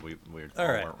We All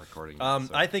right. weren't recording yet, so.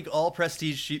 I think all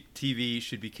prestige TV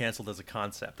should be canceled as a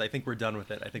concept. I think we're done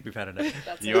with it. I think we've had enough.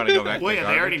 You want to go back Well, to yeah,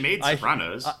 they already made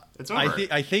Sopranos. It's over.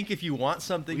 I think if you want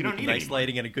something We with don't need nice anymore.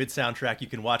 lighting and a good soundtrack, you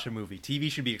can watch a movie.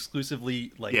 TV should be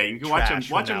exclusively like Yeah, you can trash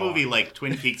watch from a now movie on. like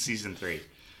Twin Peaks season 3.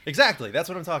 Exactly. That's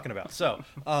what I'm talking about. So,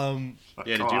 Yeah,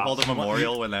 did you hold a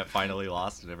memorial when that finally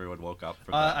lost and everyone woke up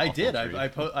from that I awful did. dream?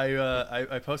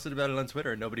 I posted about it on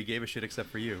Twitter, and nobody gave a shit except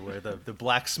for you, where the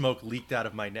black smoke leaked out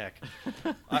of my neck.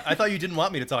 I thought you didn't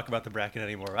want me to talk about the bracket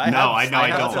anymore. I don't.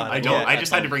 I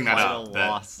just had to bring that Final up. That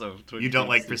loss of Twin you don't Peaks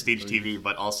like season prestige 3. TV,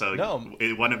 but also No.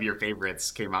 one of your favorites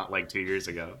came out like 2 years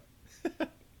ago.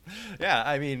 Yeah,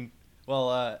 I mean,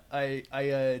 well,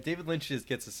 David Lynch has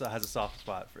a soft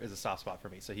spot for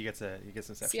me, so he gets an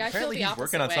exception. See, I feel Apparently, the he's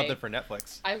working opposite on way. something for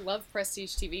Netflix. I love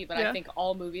prestige TV, but Yeah. I think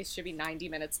all movies should be 90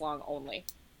 minutes long only.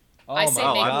 Oh I say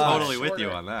Oh, make I'm movies totally with you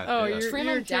shorter. on that. Oh, yeah. you're- Trim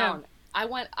them Tim. down. I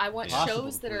want Possible,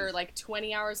 shows that are please. like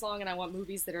 20 hours long, and I want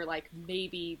movies that are like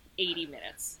maybe 80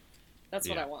 minutes. That's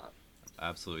what Yeah. I want.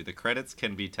 Absolutely. The credits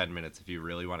can be 10 minutes if you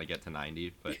really want to get to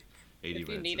 90, but 80 If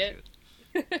you minutes need is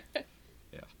it. good.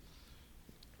 Yeah.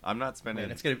 I'm not spending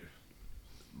Man, it's gonna.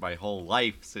 my whole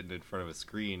life sitting in front of a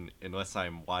screen unless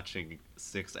I'm watching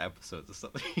 6 episodes of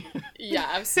something. Yeah,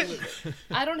 absolutely.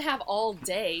 I don't have all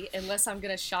day unless I'm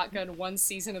gonna shotgun one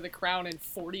season of The Crown in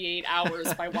 48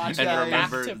 hours by watching and it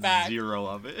back remember to back. 0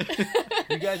 of it.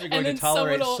 You guys are going to then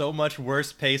tolerate someone will- so much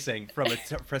worse pacing from a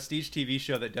prestige TV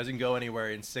show that doesn't go anywhere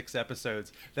in 6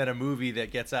 episodes than a movie that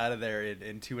gets out of there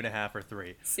in 2.5 or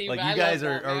 3. See, like but you I guys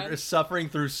love that, are man. suffering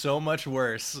through so much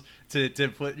worse to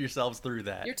put yourselves through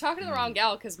that. You're talking to the wrong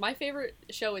gal, because my favorite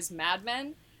show is Mad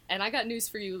Men, and I got news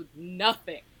for you: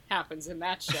 nothing happens in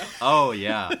that show. Oh,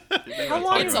 yeah. How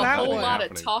long It's is a that whole one? lot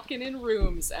of talking in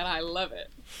rooms, and I love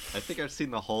it. I think I've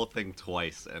seen the whole thing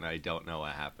twice, and I don't know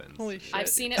what happens. Holy shit. I've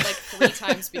seen it like 3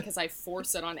 times because I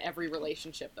force it on every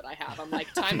relationship that I have. I'm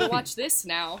like, time to watch this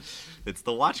now. It's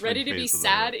the Watchmen Ready to be phase of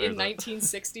sad it. in There's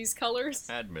 1960s colors?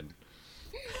 a Madman.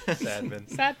 Sadman.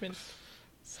 Sadman.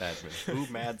 Sadman.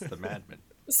 Who mads the madman?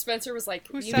 Spencer was like,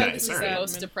 Who's you know sad? this is the Sorry.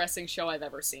 most depressing show I've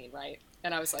ever seen, right?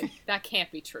 And I was like, that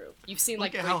can't be true. You've seen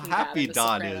like Look at how Breaking Bad happy and The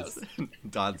Don Sopranos. is.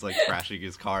 Don's like crashing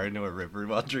his car into a river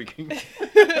while drinking.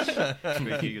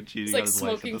 Drinking and cheating He's on like his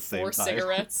wife at smoking the same 4 time.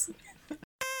 cigarettes.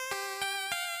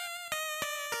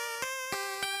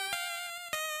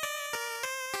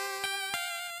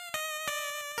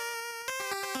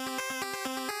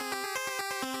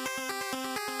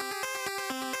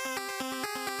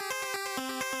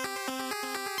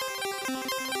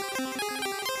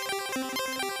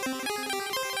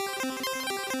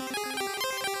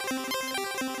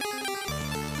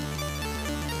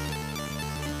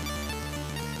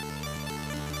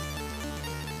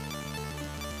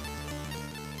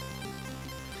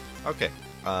 Okay.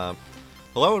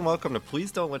 Hello and welcome to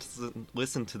Please Don't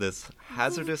Listen to This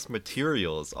Hazardous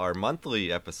Materials, our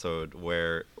monthly episode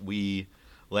where we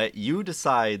let you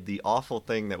decide the awful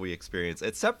thing that we experience,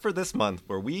 except for this month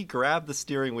where we grabbed the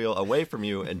steering wheel away from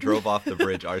you and drove off the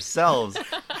bridge ourselves,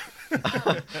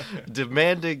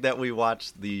 demanding that we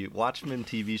watch the Watchmen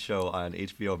TV show on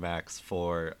HBO Max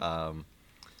for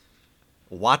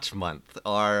Watch Month,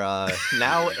 our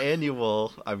now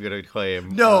annual, I'm going to claim.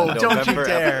 No, don't you November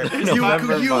dare!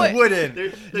 November You month. wouldn't.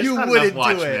 There's You not wouldn't enough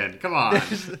do Watchmen. it. Come on.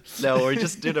 No, we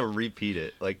just did a repeat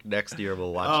it. Like next year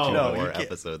we'll watch Oh. two No, more you can't.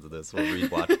 episodes of this. We'll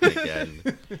rewatch it again,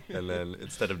 and then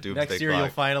instead of Doomsday Next year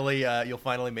Clock, you'll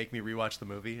finally make me rewatch the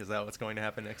movie. Is that what's going to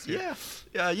happen next year?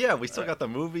 yeah. We still got the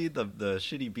movie, the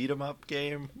shitty beat 'em up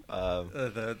game.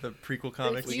 The prequel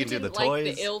comics. If We you can do the didn't like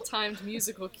toys. the ill-timed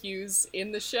musical cues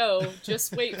in the show, just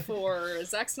wait for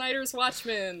Zack Snyder's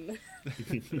Watchmen.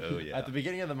 Oh yeah. At the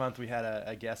beginning of the month, we had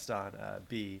a guest on,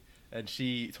 B, and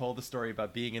she told the story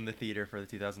about being in the theater for the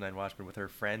 2009 Watchmen with her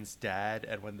friend's dad,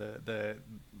 and when the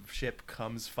ship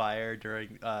comes fire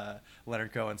during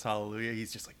Leonard Cohen's Hallelujah,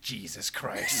 he's just like, Jesus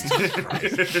Christ.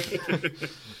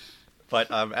 But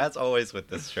as always with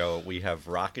this show, we have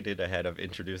rocketed ahead of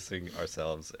introducing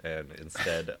ourselves, and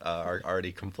instead are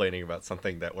already complaining about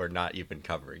something that we're not even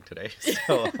covering today.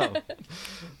 So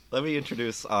let me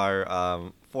introduce our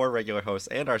 4 regular hosts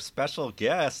and our special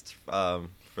guest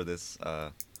for this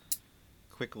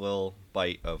quick little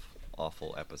bite of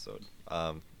awful episode.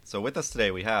 So with us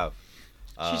today we have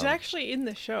She's actually in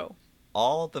the show.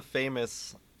 all the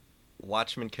famous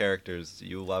Watchmen characters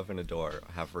you love and adore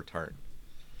have returned.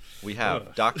 We have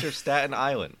Ugh. Dr. Staten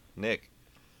Island, Nick.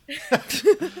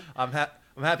 I'm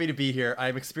happy to be here.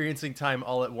 I'm experiencing time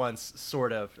all at once,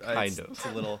 sort of. Kind of. It's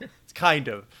a little. It's kind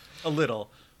of. A little.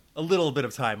 a little bit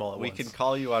of time all at We once. can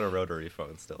call you on a rotary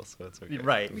phone still, so it's okay.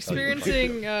 Right. We can call you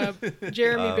Experiencing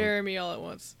Jeremy Bearimy all at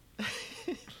once.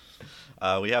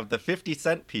 we have the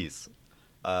 50-cent piece.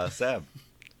 Sam.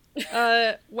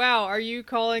 Wow, are you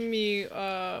calling me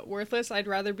worthless? I'd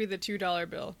rather be the $2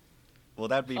 bill. Well,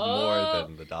 that'd be more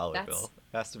than the dollar bill.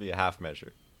 It has to be a half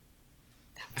measure.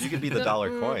 You could be the dollar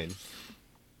coin.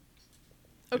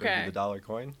 Could I Okay. be the dollar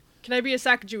coin? Can I be a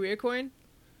Sacagawea coin?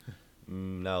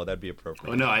 No, that'd be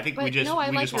appropriate. Oh no, I think we But just no, I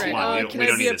we like just want that. one. We don't, Can we I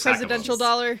don't be need a a sack of presidential them.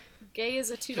 dollar? Gay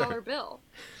is a $2 bill.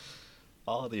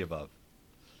 All of the above.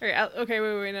 All right, okay,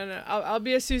 wait, no. I'll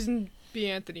be a Susan B.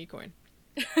 Anthony coin.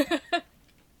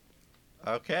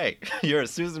 Okay, you're a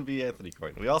Susan B. Anthony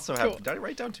coin. We also have. Cool. Did I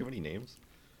write down too many names?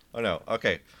 Oh no.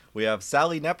 Okay, we have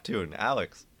Sally Neptune,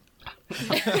 Alex.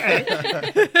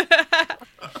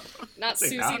 Not Say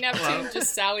Susie that. Neptune, Wow.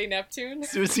 just Sally Neptune.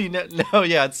 Susie. No,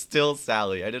 yeah, it's still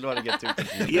Sally. I didn't want to get too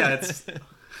confused. Yeah, it's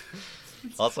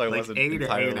Also, I like wasn't 8 to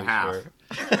entirely 8.5.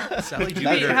 sure. Sally Wait,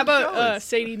 Jupiter. how about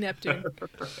Sadie Neptune?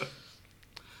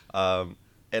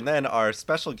 And then our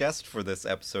special guest for this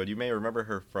episode, you may remember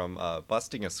her from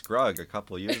Busting a Scrug a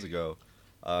couple of years ago.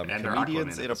 And her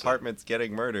Comedians Aquaman in episode. Apartments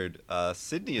Getting Murdered.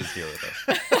 Sydney is here with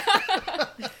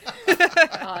us.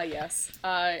 Yes.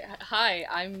 Hi,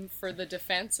 I'm for the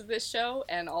defense of this show,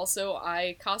 and also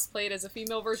I cosplayed as a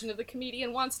female version of the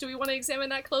comedian once. Do we want to examine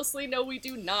that closely? No, we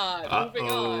do not. Moving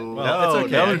on. Well, it's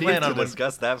okay. No I need plan to on when-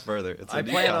 discuss that further. It's a I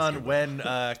new plan costume. on when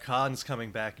Khan's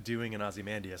coming back doing an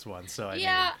Ozymandias one, so I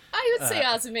Yeah, I would say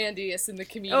Ozymandias and the Oh,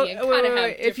 comedian wait, kind of have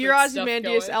wait. If you're different stuff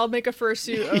Ozymandias, going. I'll make a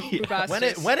fursuit of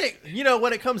Bubastis.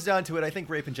 when it comes down to it, I think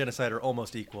rape and genocide are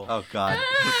almost equal. Oh God!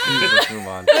 Please, let's move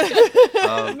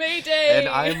on. Mayday!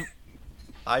 And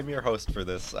I'm your host for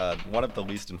this. One of the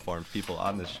least informed people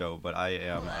on this show, but I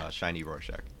am Shiny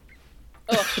Rorschach.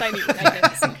 Oh, shiny,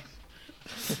 magnificent.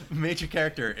 Major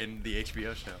character in the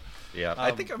HBO show. Yeah,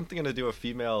 I think I'm gonna do a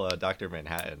female Dr.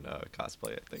 Manhattan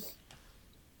cosplay. I think.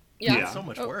 Yeah. Yeah. So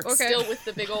much Oh, work. okay. Still with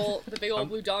the big old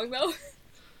blue dong though.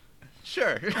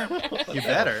 Sure. You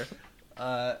better.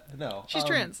 No. She's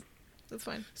trans. That's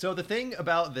fine. So the thing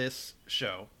about this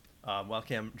show, while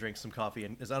Cam drinks some coffee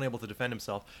and is unable to defend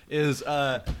himself, is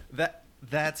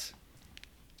that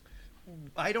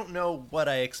I don't know what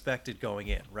I expected going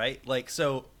in, right? Like,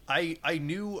 so I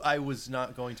knew I was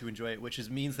not going to enjoy it, which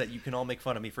means that you can all make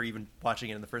fun of me for even watching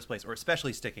it in the first place, or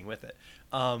especially sticking with it.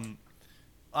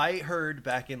 I heard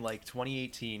back in like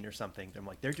 2018 or something, I'm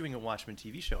like, they're doing a Watchmen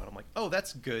TV show, and I'm like, oh,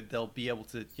 that's good. They'll be able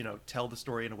to, tell the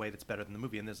story in a way that's better than the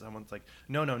movie. And then someone's like,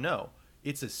 no,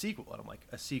 it's a sequel. And I'm like,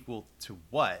 a sequel to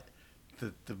what?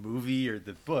 The movie or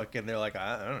the book? And they're like,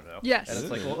 I don't know. Yes. And it's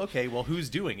like, well, okay, well, who's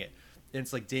doing it? And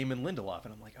it's like Damon Lindelof,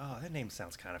 and I'm like, oh, that name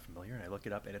sounds kind of familiar. And I look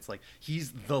it up, and it's like,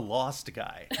 he's the Lost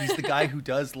guy. He's the guy who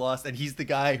does Lost, and he's the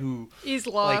guy who He's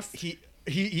lost. Like,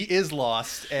 he is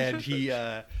lost, and he.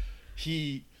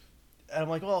 And I'm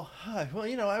like, well, I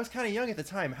was kind of young at the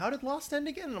time. How did Lost end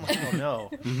again? And I'm like, oh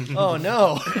no, oh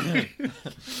no.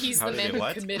 He's How the did man it who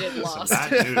what? committed Some Lost.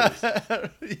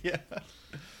 bad news. Yeah.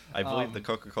 I believe the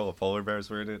Coca-Cola polar bears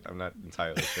were in it. I'm not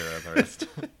entirely sure on the rest.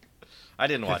 I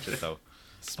didn't watch it though.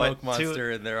 Smoke But to-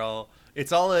 monster, and they're all.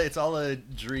 It's all a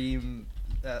dream,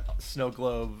 snow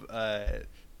globe.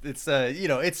 It's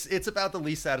it's about the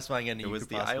least satisfying ending. It you was could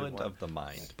the possibly island want. of the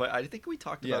mind. But I think we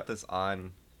talked Yeah. about this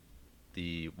on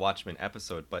the Watchmen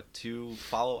episode. But to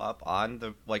follow up on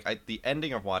the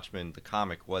ending of Watchmen, the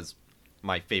comic was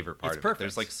my favorite part It's of perfect. it.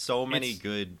 There's like so many It's-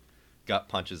 good gut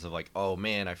punches of like, oh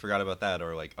man, I forgot about that,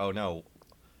 or like, oh no,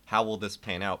 how will this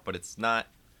pan out? But it's not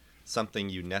something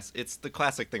it's the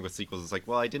classic thing with sequels. It's like,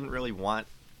 well, I didn't really want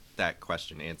that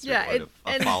question answered. Yeah, or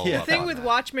a follow-up the thing on with that.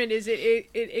 Watchmen is it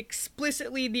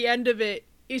explicitly, the end of it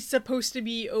is supposed to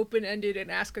be open-ended and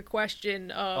ask a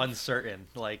question of Uncertain.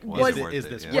 Like, Was it is worth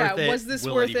this it? worth yeah, it? was this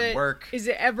Will worth it even it? work? Is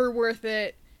it ever worth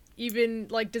it? Even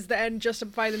like, does the end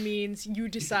justify the means? You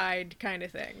decide, kind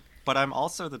of thing. But I'm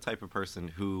also the type of person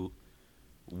who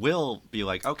will be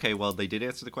like, okay, well, they did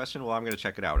answer the question. Well, I'm going to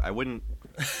check it out. I wouldn't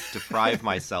deprive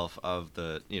myself of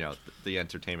the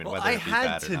entertainment, Well, whether I it be had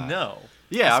bad or to not. know.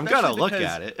 Yeah, I'm going to Especially look because-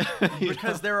 at it. You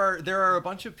Because know? there are a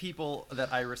bunch of people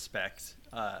that I respect,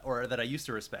 or that I used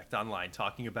to respect online,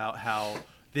 talking about how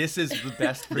this is the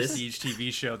best prestige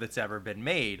TV show that's ever been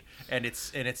made, and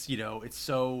it's it's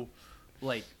so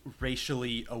like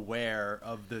racially aware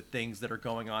of the things that are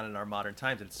going on in our modern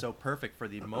times, and it's so perfect for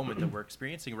the moment that we're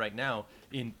experiencing right now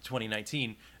in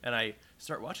 2019. And I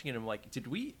start watching it. And I'm like,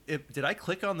 did I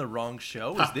click on the wrong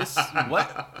show? Is this what?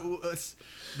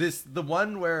 The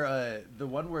one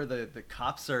where the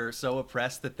cops are so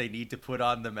oppressed that they need to put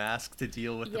on the mask to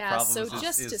deal with the problems. So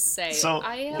just to say, So-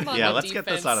 I am on Yeah, the let's defense.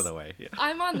 get this out of the way. Yeah.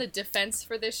 I'm on the defense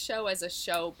for this show as a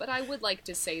show, but I would like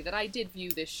to say that I did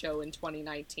view this show in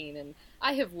 2019, and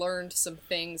I have learned some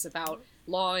things about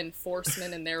law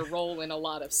enforcement and their role in a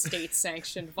lot of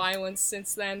state-sanctioned violence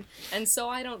since then. And so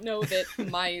I don't know that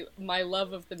my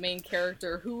love of the main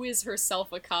character, who is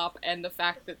herself a cop, and the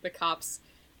fact that the cops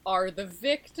are the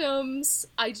victims,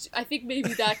 I think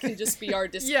maybe that can just be our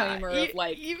disclaimer of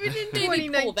like, even in maybe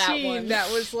pull that 2019 one.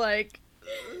 that was like,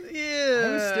 yeah,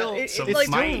 I was still, So it like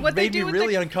my- what they made me do with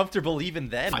really the, uncomfortable even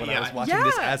then when I was Yeah. watching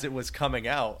this Yeah. as it was coming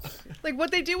out. like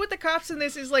what they do with the cops in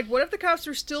this is like, what if the cops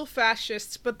were still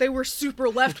fascists, but they were super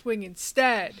left wing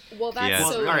instead? well, that's Yeah.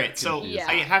 Well, so. all right, so Yeah.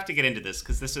 I have to get into this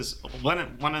because this is one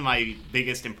of my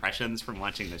biggest impressions from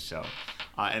watching this show.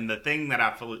 And the thing that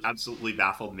absolutely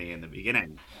baffled me in the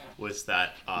beginning was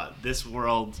that this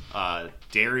world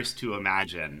dares to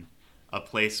imagine a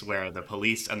place where the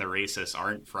police and the racists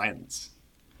aren't friends.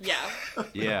 Yeah.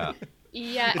 Yeah.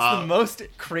 Yeah. It's the most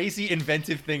crazy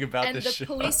inventive thing about And this the show.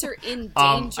 police are in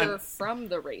Um, danger I'm- from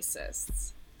the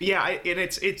racists. Yeah, and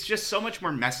it's just so much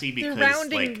more messy They're because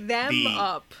rounding like them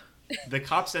up. the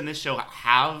cops in this show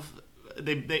have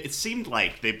they it seemed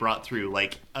like they brought through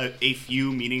like a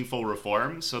few meaningful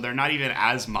reforms, so they're not even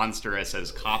as monstrous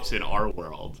as cops in our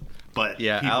world. But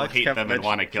Yeah, people Alex hate kept, them and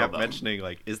want to kill kept them. mentioning,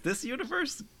 like, is this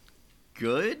universe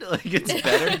good? Like, it's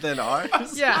better than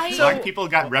ours? Yeah, I- so Black people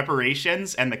got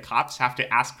reparations, and the cops have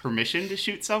to ask permission to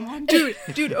shoot someone.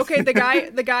 dude, okay, the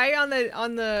guy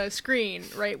on the screen,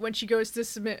 right, when she goes to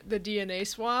submit the DNA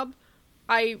swab,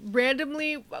 I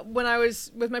randomly, when I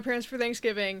was with my parents for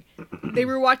Thanksgiving, they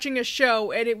were watching a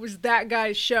show, and it was that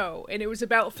guy's show, and it was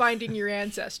about finding your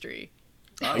ancestry.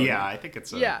 Yeah, I think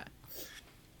it's Yeah.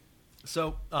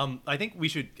 So, I think we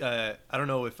should. I don't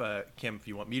know if Kim, if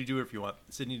you want me to do it, if you want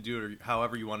Sydney to do it, or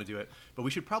however you want to do it. But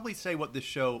we should probably say what this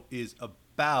show is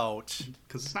about.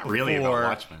 because it's not really about for,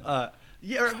 Watchmen.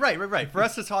 Yeah, right. For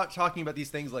us to talking about these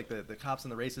things like the cops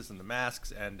and the racists and the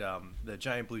masks and the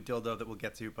giant blue dildo that we'll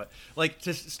get to, but like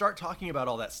to start talking about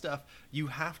all that stuff, you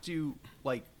have to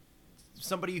like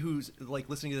somebody who's like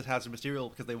listening to this has material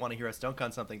because they want to hear us dunk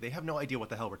on something. They have no idea what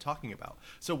the hell we're talking about.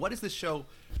 So what is this show?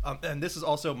 And this is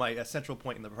also my central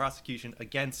point in the prosecution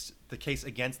against the case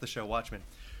against the show Watchmen.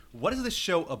 What is this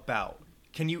show about?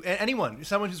 Can you anyone,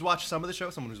 someone who's watched some of the show,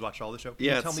 someone who's watched all the show, can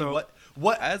Yeah, you tell so me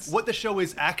what the show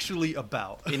is actually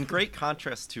about? In great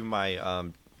contrast to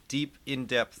my deep,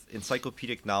 in-depth,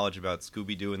 encyclopedic knowledge about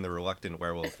Scooby-Doo and the Reluctant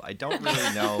Werewolf, I don't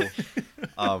really know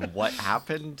what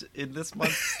happened in this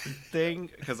month's thing,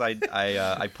 because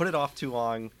I put it off too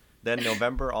long. Then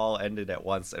November all ended at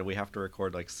once, and we have to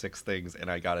record like 6 things, and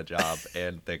I got a job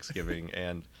and Thanksgiving,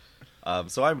 and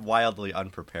so I'm wildly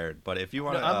unprepared. But if you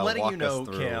want to I'm letting walk you know, us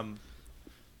through, Cam.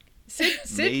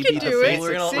 Sid Maybe can the do it. basics. We're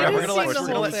Sid gonna has let seen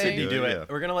the whole Sydney thing. do it. Yeah.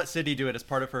 We're gonna let Sydney do it as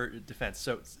part of her defense.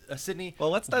 So, Sydney, well,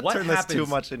 let's not what turn this too happens-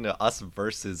 much into us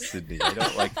versus Sydney. I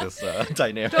don't like this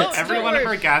dynamic. Don't- Every one of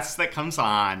worry. her guests that comes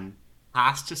on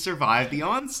has to survive the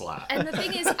onslaught. And the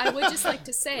thing is, I would just like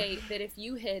to say that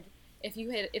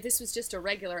if this was just a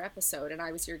regular episode and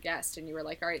I was your guest and you were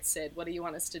like, all right, Sid, what do you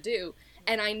want us to do?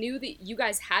 And I knew that you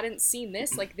guys hadn't seen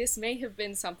this, like this may have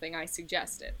been something I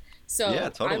suggested. So Yeah,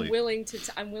 totally.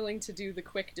 I'm willing to do the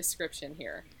quick description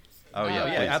here. Oh yeah, Yeah,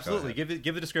 please, Yeah, go absolutely. ahead.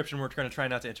 Give the description. We're going to try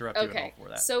not to interrupt you at all Okay, for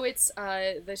that. so it's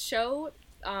the show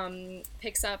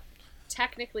picks up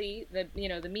technically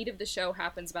the meat of the show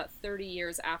happens about 30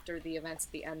 years after the events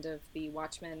at the end of the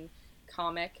Watchmen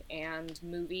comic and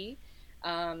movie.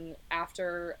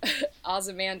 After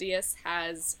Ozymandias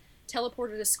has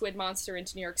teleported a squid monster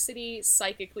into New York City,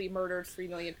 psychically murdered 3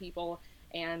 million people,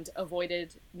 and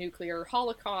avoided nuclear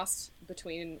holocaust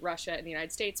between Russia and the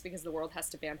United States because the world has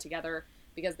to band together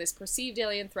because of this perceived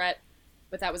alien threat.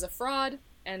 But that was a fraud,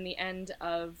 and the end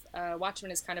of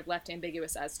Watchmen is kind of left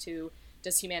ambiguous as to,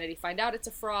 does humanity find out it's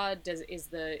a fraud? Is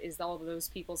all of those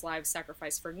people's lives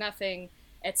sacrificed for nothing?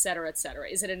 Et cetera, et cetera.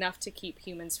 Is it enough to keep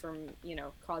humans from,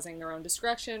 causing their own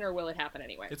destruction, or will it happen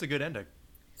anyway? It's a good ending.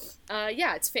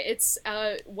 Yeah, it's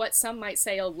what some might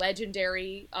say a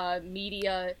legendary,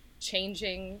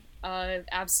 media-changing,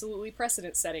 absolutely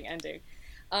precedent-setting ending.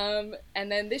 And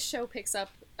then this show picks up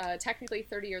technically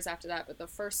 30 years after that, but the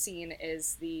first scene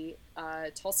is the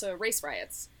Tulsa race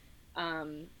riots,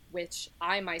 which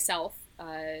I myself,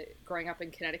 growing up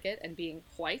in Connecticut and being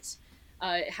white,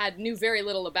 knew very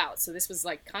little about. So this was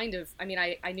like kind of, I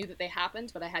knew that they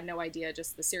happened, but I had no idea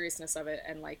just the seriousness of it.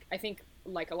 And like, I think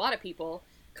like a lot of people,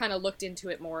 kind of looked into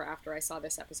it more after I saw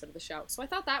this episode of the show. So I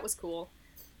thought that was cool.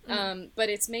 But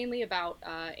it's mainly about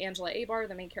Angela Abar,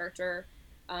 the main character,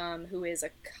 who is a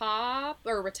cop,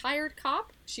 or a retired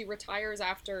cop. She retires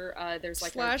after there's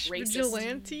like Slash a racist...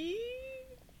 vigilante?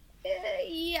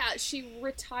 Yeah, she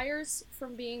retires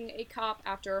from being a cop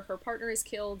after her partner is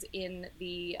killed in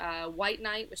the White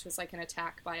Night, which was like an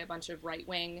attack by a bunch of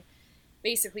right-wing,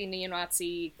 basically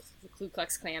neo-Nazi, Ku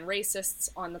Klux Klan racists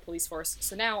on the police force.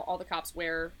 So now all the cops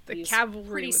wear these cavalry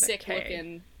pretty with a K.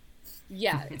 sick-looking...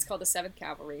 Yeah, it's called the 7th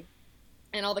Cavalry.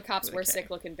 And all the cops With a wear K.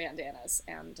 sick-looking bandanas.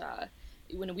 And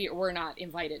when we're not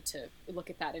invited to look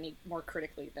at that any more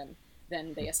critically than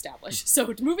they establish.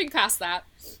 So moving past that,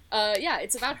 yeah,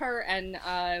 it's about her, and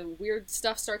weird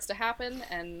stuff starts to happen,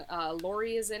 and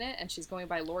Lori is in it, and she's going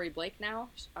by Lori Blake now.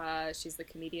 She's the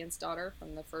comedian's daughter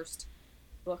from the first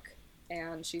book,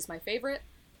 and she's my favorite.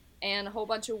 And a whole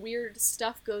bunch of weird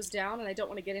stuff goes down, and I don't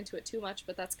want to get into it too much,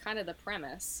 but that's kind of the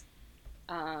premise.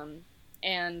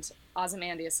 And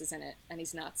Ozymandias is in it, and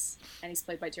he's nuts, and he's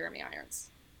played by Jeremy Irons.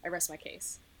 I rest my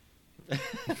case. Oh,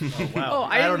 wow. Oh,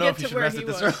 I don't didn't know get if you to should where rest he it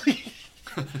this was. early.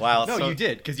 Wow. No, so you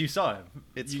did, because you saw him.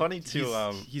 It's funny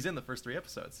to, He's in the first 3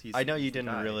 episodes. I know you he's the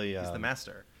didn't guy. really, He's the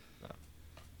master.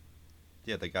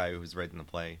 yeah, the guy who's writing the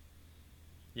play.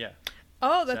 Yeah.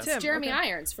 Oh, that's It's him. Jeremy okay.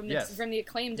 Irons from the Yes.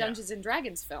 acclaimed Yeah. Dungeons and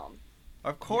Dragons film.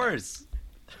 Of course.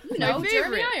 You My know,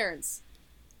 Jeremy favorite. Irons.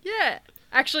 Yeah.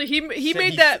 Actually, he Said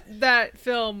made he's- that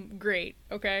film great,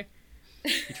 okay?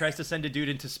 He tries to send a dude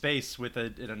into space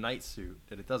in a night suit,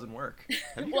 and it doesn't work.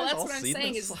 Have you Well, guys that's all what I'm seen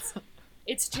saying this? is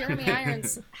it's Jeremy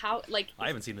Irons. How like I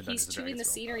haven't seen the he's Dungeons and chewing the Dragons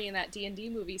film. scenery in that D&D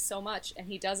movie so much, and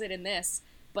he does it in this,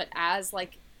 but as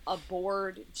like a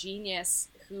bored genius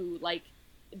who like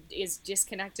is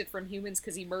disconnected from humans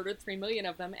because he murdered 3 million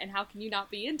of them. And how can you not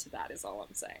be into that? Is all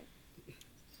I'm saying.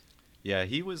 Yeah,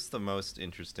 he was the most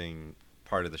interesting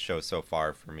part of the show so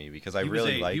far for me because I He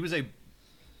really liked He was a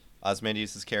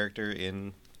Ozymandias' character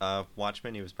in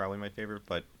Watchmen. He was probably my favorite,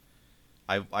 but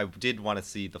I did want to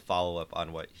see the follow-up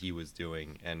on what he was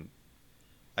doing. And,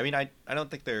 I mean, I don't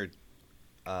think they're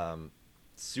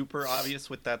super obvious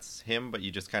with that's him, but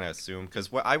you just kind of assume. Because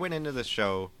I went into the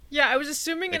show... Yeah, I was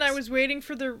assuming, and I It's- was waiting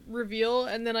for the reveal,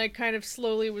 and then I kind of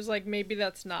slowly was like, maybe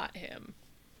that's not him,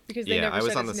 because they Yeah, never I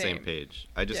was said on the his same name. page.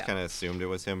 I just Yeah. kind of assumed it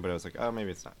was him, but I was like, oh,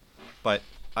 maybe it's not. But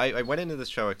I went into this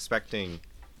show expecting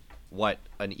what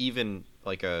an even,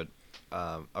 like a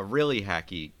really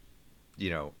hacky,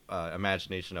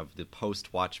 imagination of the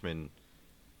post-Watchmen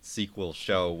sequel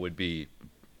show would be.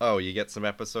 Oh, you get some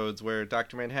episodes where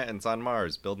Dr. Manhattan's on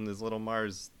Mars building his little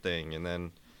Mars thing, and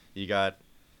then you got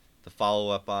the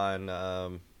follow-up on,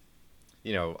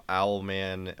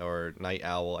 Owlman or Night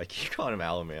Owl. I keep calling him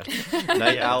Owlman.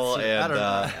 Night Owl I and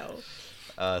don't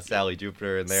know. Sally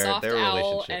Jupiter and their Soft Owl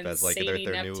relationship and as like Sadie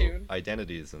their new Neptune.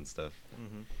 identities and stuff.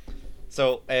 Mhm.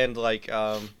 So and like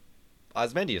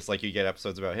Ozymandias, like you get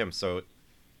episodes about him. So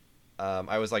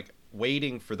I was like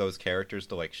waiting for those characters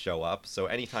to like show up. So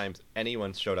anytime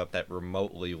anyone showed up that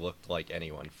remotely looked like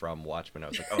anyone from Watchmen, I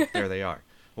was like, oh, there they are.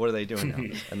 What are they doing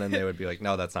now? And then they would be like,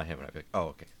 no, that's not him. And I'd be like, oh,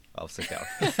 okay, I'll sit down.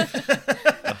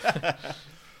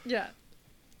 Yeah.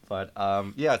 But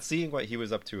yeah, seeing what he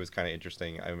was up to was kind of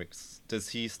interesting. Does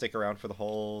he stick around for the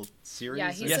whole series?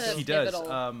 Yeah, he's Yes, a he does.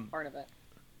 pivotal part of it.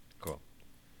 Cool.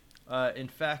 In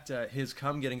fact, his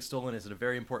cum getting stolen is a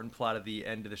very important plot of the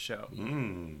end of the show.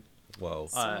 Mm. Whoa.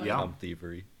 Yeah. Cum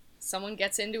thievery. Someone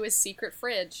gets into his secret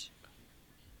fridge.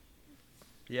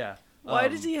 Yeah. Why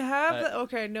does he have uh, that?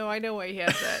 Okay, no, I know why he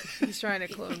has that. He's trying to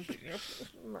clone.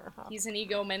 He's an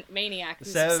egomaniac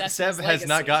who's Sev obsessed with his has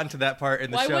not legacy. gotten to that part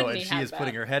in the Why show, wouldn't and he she have is that?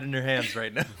 putting her head in her hands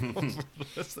right now.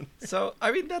 Listen. So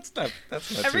I mean, that's not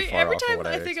Every too far every off of time what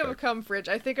I I'd think of a expect. cum fridge,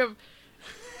 I think of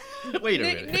Wait a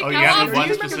Nick. minute. Nick Oh, you how have often one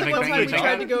do you remember the specific one thing time you're we talking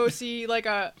tried to about? go see like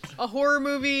a horror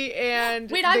movie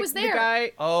and Wait, I was the there.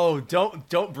 guy. Oh, don't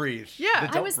breathe. Yeah.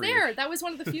 The I was breathe. there. That was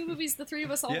one of the few movies the three of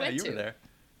us all Yeah, went you to. were there.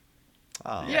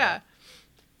 Oh. Yeah.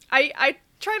 I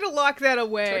try to lock that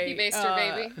away. Turkey baster,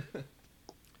 baby.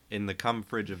 In the cum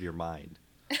fridge of your mind.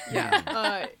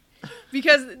 Yeah.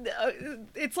 Because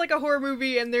it's like a horror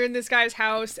movie and they're in this guy's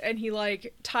house and he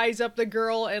like ties up the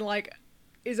girl and like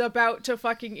is about to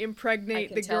fucking I impregnate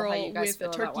can the tell how girl you guys with a feel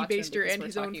about turkey Watchmen baster because and we're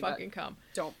his own talking about- fucking cum.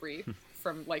 Don't Breathe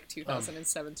from like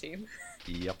 2017.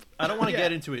 Yep. I don't want to Yeah.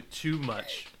 get into it too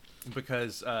much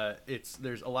because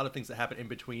there's a lot of things that happen in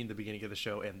between the beginning of the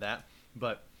show and that,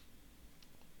 but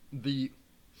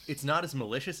it's not as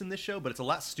malicious in this show, but it's a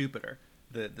lot stupider.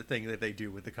 the thing that they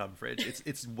do with the cum fridge.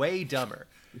 It's way dumber.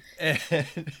 And Is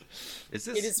It this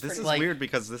is this pretty is like- weird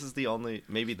because this is the only,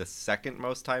 maybe the second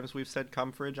most times we've said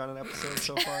cum fridge on an episode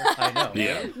so far. I know.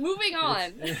 Yeah. Moving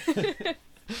on.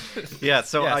 Yeah,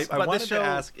 so Yes, I but wanted the to show-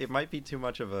 ask, it might be too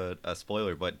much of a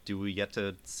spoiler, but do we get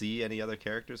to see any other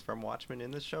characters from Watchmen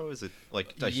in this show? Is it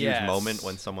like a huge Yes. moment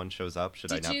when someone shows up?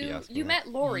 Should I Did not be you asking you that? met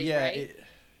Lori, Yeah, right?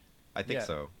 I think yeah.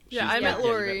 so. Yeah, She's I met the- you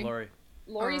Lori. Lori.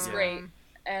 Lori's Um, great,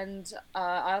 and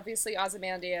obviously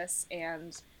Ozymandias,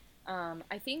 and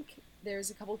I think there's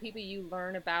a couple people you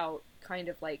learn about, kind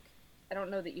of like, I don't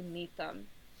know that you meet them,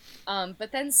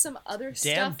 but then some other Dan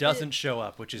stuff. doesn't show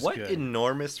up, which is What good.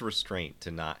 enormous restraint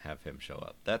to not have him show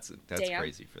up. That's Dan?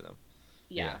 crazy for them.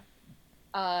 Yeah.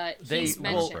 They- He's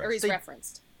well, mentioned, or he's they-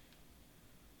 referenced.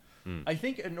 I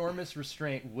think enormous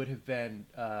restraint would have been.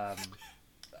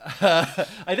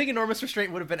 I think enormous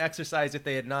restraint would have been exercised if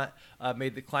they had not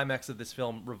made the climax of this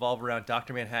film revolve around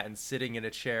Dr. Manhattan sitting in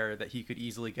a chair that he could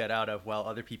easily get out of while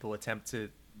other people attempt to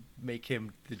make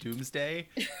him the Doomsday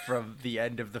from the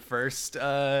end of the first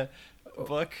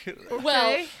book.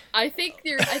 Well, I think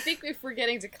if we're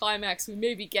getting to climax, we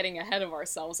may be getting ahead of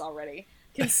ourselves already.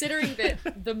 Considering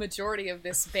that the majority of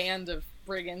this band of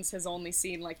brigands has only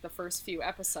seen like the first few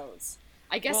episodes.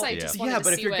 I guess Well, I just wanted to but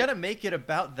see if you're what... gonna make it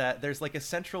about that, there's like a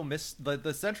central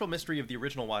the central mystery of the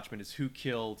original Watchmen is who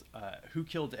killed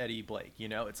Eddie Blake. You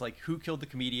know, it's like who killed the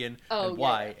comedian and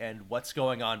why, and what's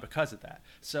going on because of that.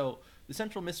 So the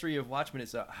central mystery of Watchmen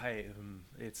is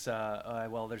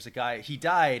well, there's a guy, he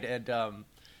died, and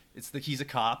he's a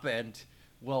cop, and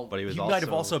well, But he was might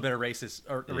have also- also been a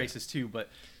racist too, but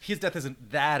his death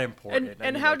isn't that important. And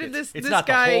I mean, how like, did it's this not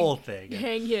guy the whole thing.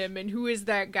 hang him, and who is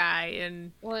that guy?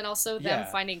 And Well, and also them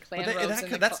Yeah. finding clan But robes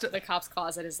in that's the cop's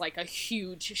closet is like a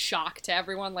huge shock to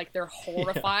everyone. Like they're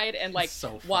horrified, and like so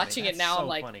funny. watching it That's now, so I'm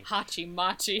like funny. hachi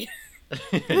machi.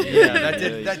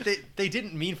 Yeah, they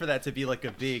didn't mean for that to be like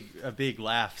a big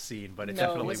laugh scene, but it No,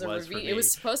 definitely it was a was for reveal. me. It was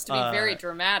supposed to be very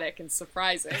dramatic and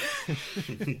surprising.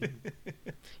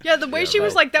 yeah, the way Yeah, she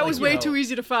was right. like, that Like, was you way know- too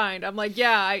easy to find. I'm like,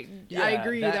 I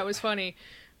agree, that was funny.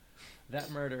 That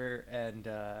murder and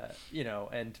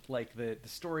and like the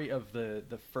story of the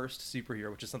first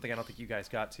superhero, which is something I don't think you guys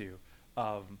got to,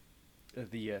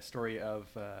 the story of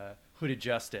Hooded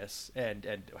Justice and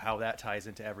how that ties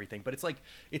into everything. But it's like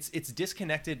it's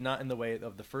disconnected, not in the way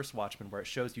of the first Watchmen where it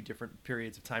shows you different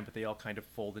periods of time, but they all kind of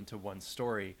fold into one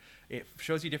story. It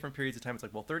shows you different periods of time. It's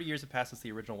like, well, 30 years have passed since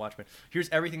the original Watchmen. Here's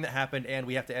everything that happened, and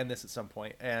we have to end this at some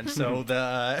point. And so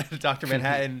the Dr.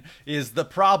 Manhattan is the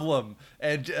problem.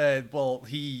 And well,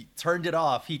 he turned it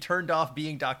off. He turned off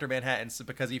being Dr. Manhattan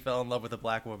because he fell in love with a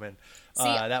black woman. See,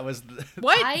 That was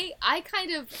What? I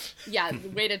kind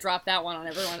of way to drop that one on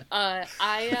everyone.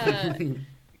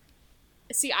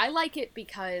 See, I like it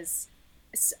because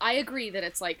I agree that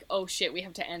it's like, oh shit, we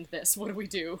have to end this. What do we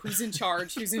do? Who's in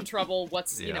charge? Who's in trouble?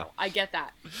 What's Yeah. I get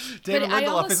that. David But I Lindelof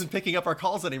almost- isn't picking up our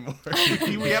calls anymore.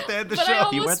 We have to end the But I show.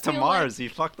 He almost went to feel Mars. He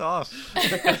fucked off.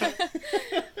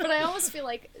 But I almost feel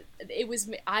like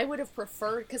I would have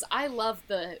preferred, because I love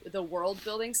the world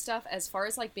building stuff as far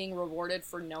as like being rewarded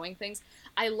for knowing things.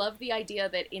 I love the idea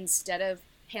that instead of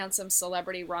handsome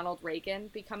celebrity Ronald Reagan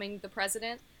becoming the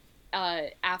president,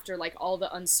 after like all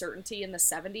the uncertainty in the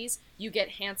 70s, you get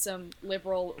handsome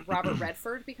liberal Robert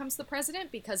Redford becomes the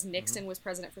president because Nixon was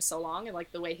president for so long, and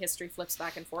like the way history flips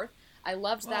back and forth. I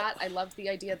loved that. I loved the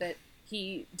idea that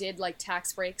he did like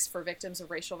tax breaks for victims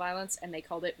of racial violence, and they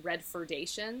called it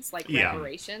Redfordations, like Yeah.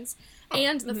 reparations.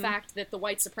 And the fact that the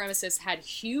white supremacists had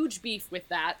huge beef with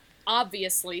that,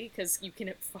 obviously, because you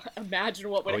can imagine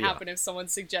what would Oh, yeah. happen if someone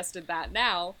suggested that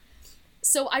now.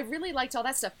 So I really liked all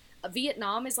that stuff.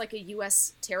 Vietnam is like a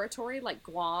U.S. territory, like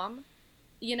Guam,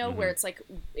 where it's like,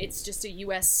 it's just a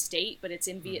U.S. state, but it's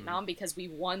in Vietnam because we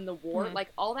won the war.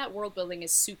 Like, all that world building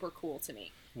is super cool to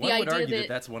me. One would argue that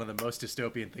that's one of the most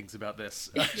dystopian things about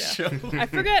this show. I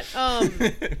forget.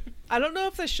 I don't know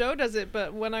if the show does it,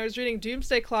 but when I was reading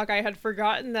Doomsday Clock, I had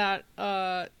forgotten that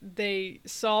they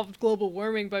solved global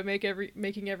warming by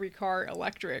making every car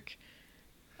electric.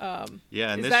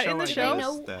 Yeah, and Is this that show in the I Do show? they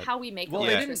noticed know that how we make Well, they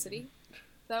didn't- electricity,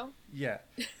 though? Yeah.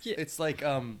 Yeah. It's like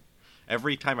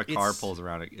every time a car It's- pulls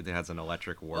around, it has an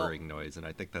electric whirring noise, and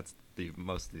I think that's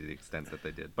most of the extent that they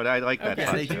did. But I like that. Okay.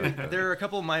 touch they do. of, There are a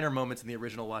couple minor moments in the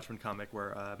original Watchmen comic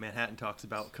where Manhattan talks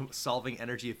about solving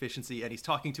energy efficiency, and he's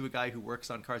talking to a guy who works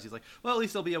on cars. He's like, "Well, at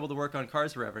least they'll be able to work on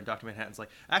cars forever." And Dr. Manhattan's like,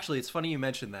 "Actually, it's funny you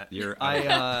mentioned that.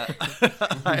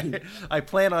 I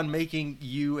plan on making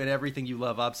you and everything you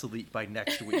love obsolete by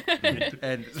next week."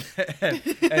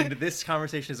 and this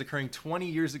conversation is occurring 20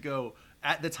 years ago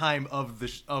at the time of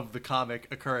the comic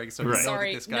occurring. So you know that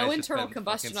Sorry, this guy's no just internal been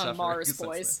combustion fucking on suffering Mars, since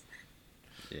boys.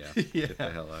 Yeah, Yeah. get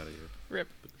the hell out of here. Rip.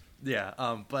 Yeah,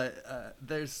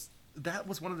 that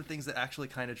was one of the things that actually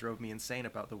kind of drove me insane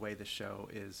about the way the show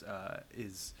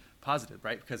is posited,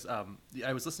 right? Because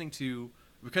I was listening to,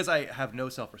 because I have no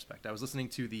self-respect, I was listening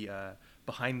to the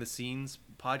behind the scenes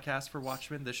podcast for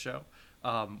Watchmen, this show,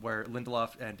 where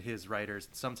Lindelof and his writers,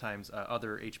 sometimes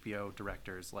other HBO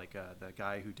directors, like the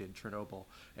guy who did Chernobyl,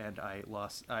 and I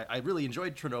really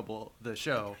enjoyed Chernobyl, the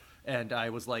show, and I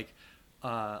was like,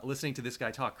 listening to this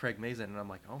guy talk, Craig Mazin, and I'm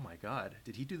like, oh my god,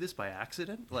 did he do this by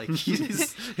accident? Like,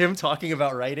 he's him talking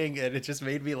about writing, and it just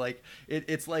made me like,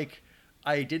 it's like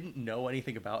I didn't know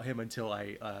anything about him until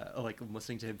I like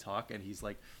listening to him talk, and he's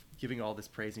like giving all this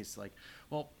praise, and he's like,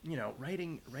 well, you know,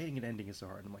 writing and ending is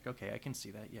hard. And I'm like, okay, I can see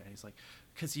that. Yeah. And he's like,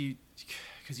 because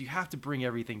you have to bring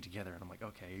everything together. And I'm like,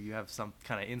 okay, you have some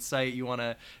kind of insight you want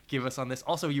to give us on this.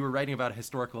 Also, you were writing about a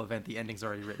historical event. The ending's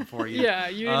already written for you. Yeah,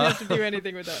 you didn't have to do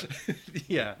anything with that.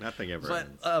 Yeah, Nothing ever but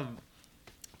ends.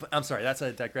 but I'm sorry, that's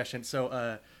a digression.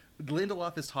 So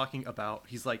Lindelof is talking about,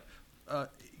 he's like,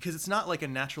 because it's not like a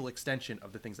natural extension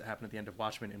of the things that happen at the end of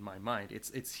Watchmen in my mind.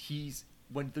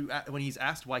 When he's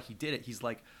asked why he did it, he's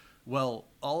like, well,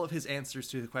 all of his answers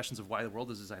to the questions of why the world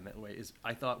is designed that way is,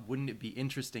 I thought, wouldn't it be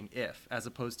interesting if, as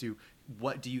opposed to,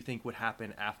 what do you think would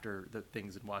happen after the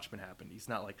things in Watchmen happened? He's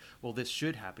not like, well, this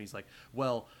should happen. He's like,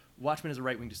 well, Watchmen is a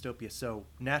right-wing dystopia, so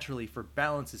naturally, for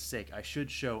balance's sake, I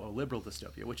should show a liberal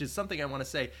dystopia, which is something I want to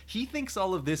say. He thinks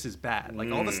all of this is bad.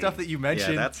 Like, all the stuff that you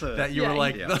mentioned, that you were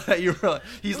like,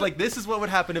 he's like, this is what would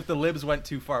happen if the libs went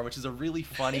too far, which is a really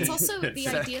funny It's also the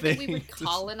idea thing. that we would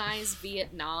colonize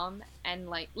Vietnam, and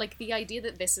like the idea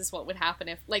that this is what would happen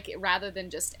if, like, rather than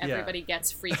just everybody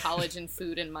gets free college and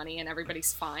food and money and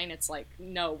everybody's fine, it's like,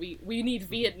 no, we need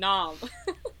Vietnam.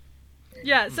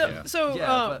 Yeah,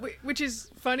 which is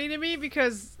funny to me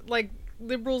because, like,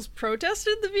 liberals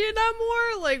protested the Vietnam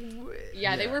War, like...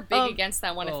 Yeah, they were big against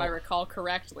that one, if I recall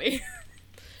correctly.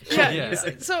 Yeah.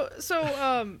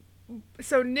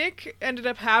 So Nick ended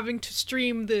up having to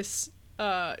stream this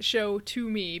show to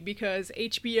me because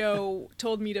HBO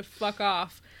told me to fuck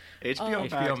off. HBO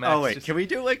Max. HBO Max Oh wait, just- can we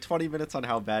do like 20 minutes on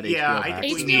how bad Yeah, HBO I Max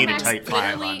think is? we HBO need a Max type 5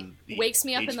 literally on the wakes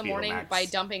me up in the HBO morning Max. by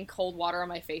dumping cold water on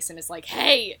my face and is like,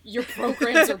 hey, your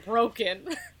programs are broken.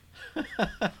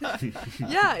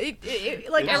 Yeah,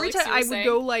 it like every Alex, time you were I would saying?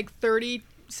 go like 30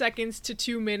 seconds to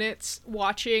 2 minutes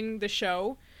watching the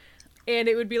show, and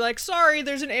it would be like, sorry,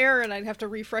 there's an error, and I'd have to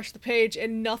refresh the page,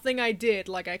 and nothing I did,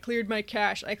 like I cleared my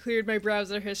cache, I cleared my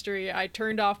browser history, I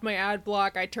turned off my ad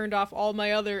block, I turned off all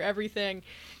my other everything,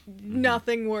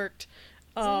 nothing worked.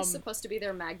 Isn't this supposed to be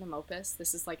their magnum opus?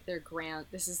 This is like their grand.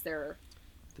 This is their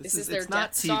It's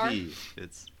not Death Star? TV.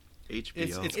 It's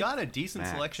HBO. It's got a decent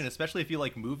Max. selection, especially if you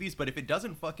like movies, but if it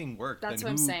doesn't fucking work, That's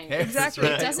then what I'm who saying. cares, Exactly.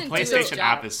 right? It doesn't The do its PlayStation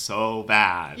app job. is so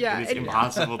bad. Yeah, it is it-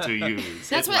 impossible to use.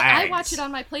 That's It why I lags. watch it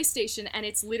on my PlayStation, and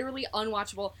it's literally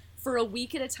unwatchable. For a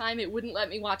week at a time, it wouldn't let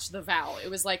me watch The Vow. It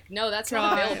was like, no, that's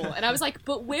not God. available. And I was like,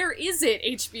 but where is it,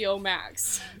 HBO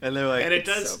Max? And they're like, And it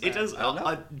 "It's does. so bad."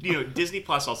 I don't know. Disney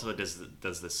Plus also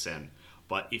does this sin.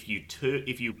 But if you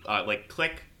like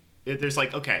click, there's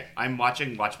like, okay, I'm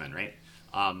watching Watchmen, right?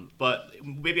 But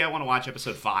maybe I want to watch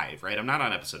episode 5, right? I'm not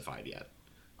on episode 5 yet.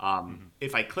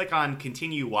 If I click on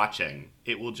continue watching,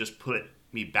 it will just put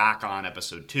me back on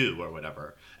episode 2 or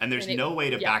whatever. And there's And it- no way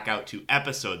to yeah. back out to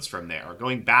episodes from there. Or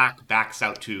going back backs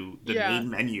out to the Yeah. main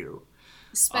menu.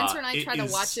 Spencer and I it try to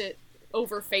is- watch it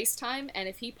over FaceTime, and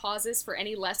if he pauses for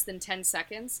any less than 10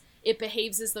 seconds, it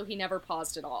behaves as though he never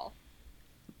paused at all.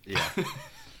 Yeah.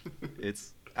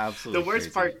 It's absolutely The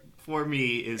worst crazy. part for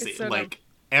me is It's so like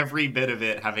every bit of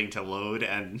it having to load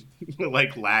and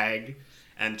like lag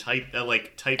and typing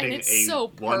And it's so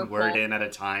one word purple. in at a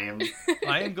time.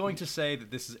 I am going to say that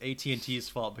this is AT&T's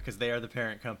fault because they are the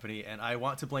parent company, and I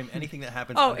want to blame anything that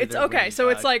happens. Oh, under it's their okay. wing, So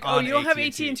it's like, oh, on you don't have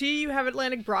AT&T. AT&T, you have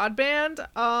Atlantic Broadband.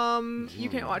 You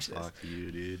can't watch this. Fuck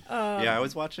you, dude. Yeah, I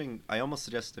was watching. I almost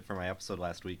suggested it for my episode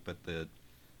last week, but the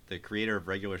creator of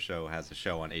Regular Show has a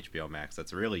show on HBO Max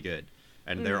that's really good,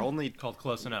 and they're only Called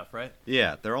Close Enough, right?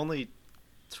 they're only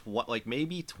like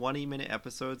maybe 20-minute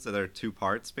episodes that are 2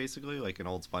 parts, basically, like an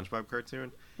old SpongeBob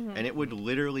cartoon, and it would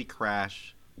literally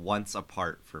crash once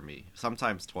apart for me,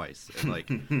 sometimes twice, and like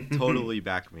totally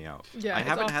back me out. Yeah, I it's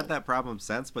haven't awful. had that problem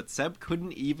since, but Seb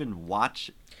couldn't even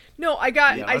watch. No, I Yeah,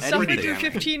 I that's suffered pretty through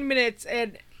damaging. 15 minutes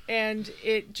and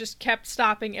it just kept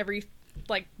stopping every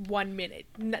like 1 minute.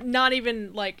 Not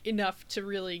even like enough to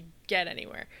really get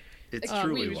anywhere. It's It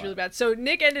truly was really wild. bad. So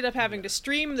Nick ended up having to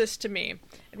stream this to me,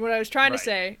 and what I was trying to Right.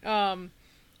 say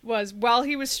was while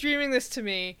he was streaming this to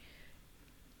me,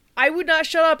 I would not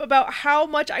shut up about how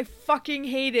much I fucking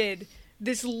hated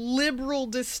this liberal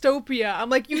dystopia. I'm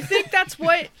like, you think that's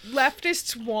what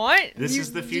leftists want? This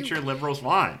is the future liberals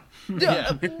want.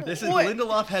 Yeah. This is What?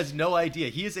 Lindelof has no idea.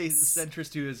 He is a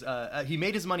centrist who is he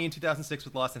made his money in 2006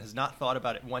 with Lost and has not thought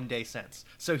about it one day since.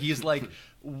 So he is like,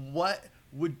 what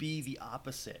would be the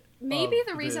opposite? Maybe of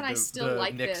the reason I still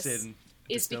like this Nixon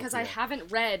is because I dystopia?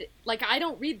 haven't read, like, I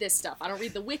don't read this stuff. I don't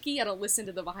read the wiki. I don't listen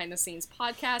to the behind the scenes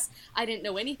podcast. I didn't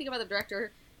know anything about the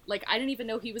director. Like, I didn't even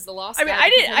know he was the Lost I mean, guy.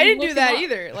 I didn't do look that him up.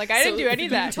 either. Like, I didn't do any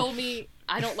of that. You told me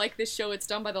I don't like this show. It's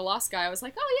done by the Lost guy. I was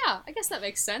like, oh yeah, I guess that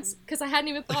makes sense because I hadn't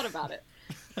even thought about it.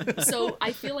 So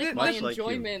I feel like my Much like you.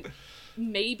 enjoyment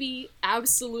maybe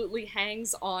absolutely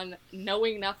hangs on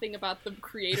knowing nothing about the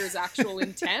creator's actual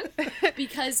intent,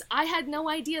 because I had no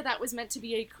idea that was meant to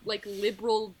be a like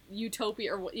liberal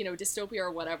utopia or dystopia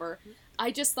or whatever.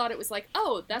 I just thought it was like,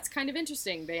 oh, that's kind of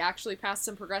interesting. They actually passed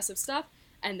some progressive stuff,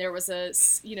 and there was a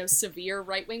severe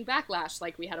right-wing backlash.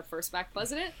 Like, we had a first black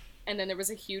president, and then there was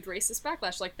a huge racist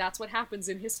backlash. Like, that's what happens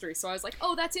in history. So I was like,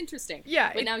 oh, that's interesting.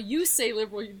 Yeah, But now you say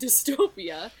liberal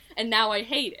dystopia, and now I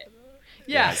hate it.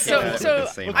 Yeah, so Yeah, so the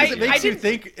same Because idea. it makes you didn't-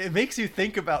 think. It makes you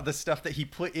think about the stuff that he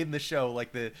put in the show,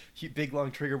 like the big long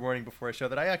trigger warning before a show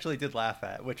that I actually did laugh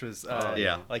at, which was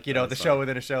yeah. like That the was show fun.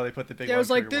 within a show. They put the big. Yeah, it long was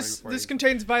like trigger warning this before this you-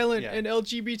 contains violent Yeah. and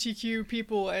LGBTQ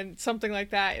people and something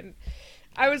like that, and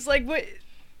I was like, what?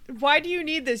 Why do you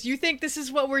need this? You think this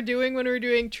is what we're doing when we're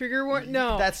doing trigger warning?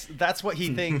 No. That's what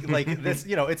he thinks. Like this,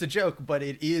 it's a joke, but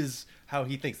it is how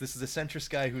he thinks. This is a centrist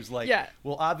guy who's like, Yeah.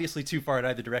 well, obviously too far in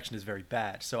either direction is very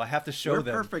bad. So I have to show We're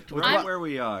them. perfect. We're Well, right where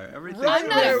we are. Everything's I'm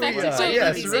not There we affected are. by any Yes,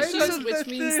 of these right? issues, That's which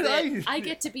the means thing. that I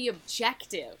get to be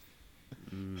objective.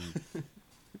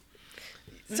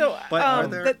 so But are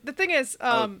there- the thing is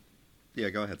Yeah,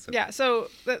 go ahead, Sid. yeah, so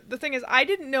the thing is, I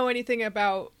didn't know anything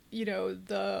about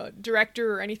the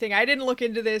director or anything. I didn't look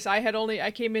into this.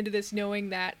 I came into this knowing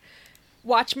that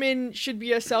Watchmen should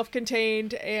be a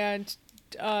self-contained and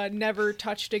never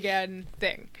touched again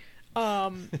thing.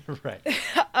 right.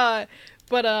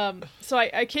 So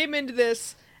I came into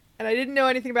this and I didn't know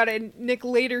anything about it, and Nick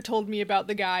later told me about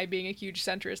the guy being a huge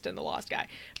centrist and the Lost guy.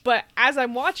 But as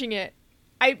I'm watching it,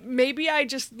 I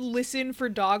just listen for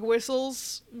dog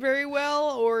whistles very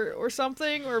well or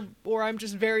something, or I'm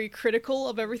just very critical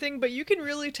of everything. But you can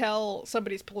really tell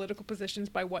somebody's political positions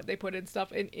by what they put in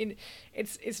stuff. And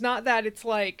it's not that it's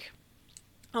like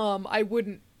I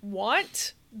wouldn't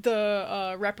want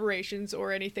the reparations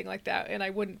or anything like that, and I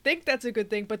wouldn't think that's a good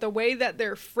thing, but the way that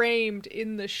they're framed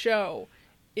in the show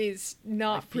is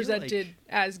not feel presented like-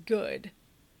 as good.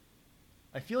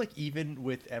 I feel like even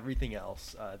with everything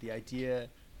else, the idea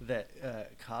that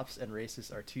cops and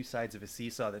racists are two sides of a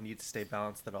seesaw that needs to stay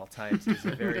balanced at all times is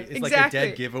like a Exactly.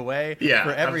 dead giveaway Yeah,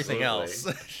 for everything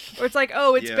absolutely. else. Or it's like,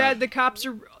 oh, it's Yeah. bad the cops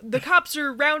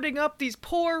are rounding up these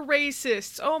poor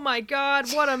racists. Oh my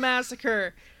god, what a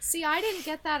massacre. See, I didn't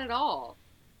get that at all.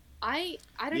 I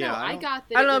don't Yeah, know. I I don't- got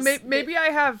that. I don't know, it was maybe I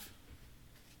have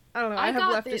I don't know, I have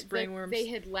got leftist that brainworms. they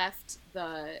had left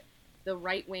the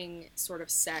right wing sort of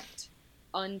sect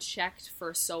unchecked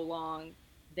for so long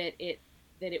that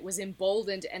it was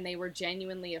emboldened and they were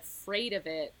genuinely afraid of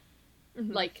it.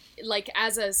 Mhm. Like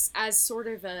as sort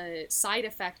of a side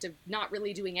effect of not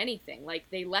really doing anything. Like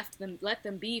they let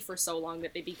them be for so long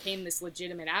that they became this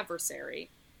legitimate adversary,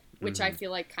 which I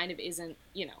feel like kind of isn't,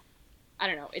 I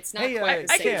don't know. It's not Hey, quite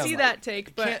the I same. can Cam, see that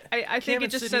take, but Cam- I think Cam it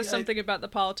and just Sydney, says something about the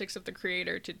politics of the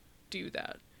creator to do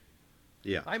that.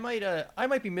 Yeah. I might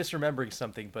be misremembering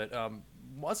something, but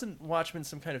wasn't Watchmen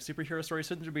some kind of superhero story?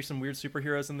 Shouldn't there be some weird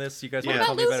superheroes in this? You guys want Yeah. to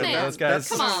tell me about What about those Loopman? guys?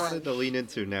 Come That's what on. I wanted to lean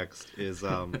into next is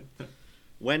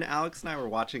when Alex and I were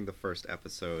watching the first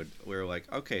episode, we were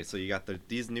like, okay, so you got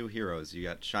these new heroes. You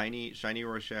got Shiny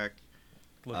Rorschach,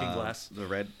 Looking Glass.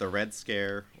 the Red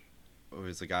Scare, who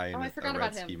is a guy in Oh, I a forgot red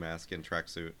about ski him. mask and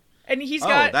tracksuit. And he's Oh,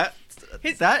 got that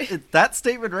that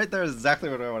statement right there is exactly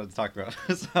what I wanted to talk about.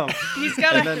 So, he's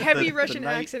got and a then heavy the Russian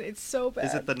night- accent. It's so bad.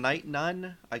 Is it the Night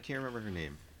Nun? I can't remember her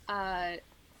name.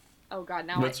 Oh god,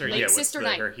 now What's her? like Yeah, what's Sister the,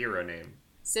 Knight. her hero name?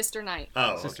 Sister Knight.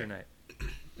 Oh, Sister okay.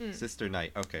 Knight. Sister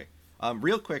Knight. Okay.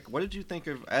 Real quick, what did you think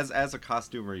of as a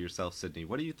costumer yourself, Sydney?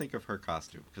 What do you think of her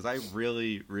costume? Because I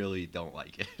really, really don't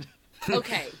like it.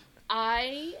 Okay,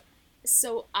 I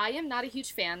am not a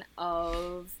huge fan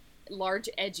of large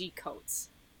edgy coats,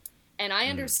 and I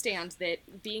understand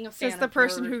that being a fan Says the of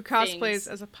person her who cosplays things-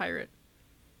 as a pirate.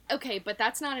 Okay, but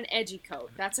that's not an edgy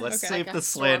coat. That's an, Let's like save a the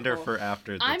slander historical- for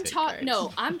after the I'm take. talking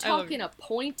no, I'm love talking it. a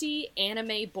pointy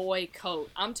anime boy coat.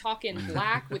 I'm talking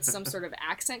black with some sort of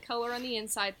accent color on the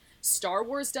inside. Star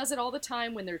Wars does it all the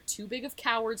time when they're too big of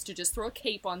cowards to just throw a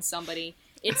cape on somebody.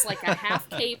 It's like a half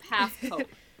cape, half coat.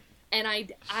 And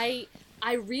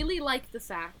I really like the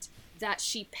fact that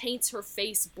she paints her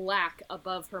face black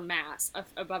above her mask,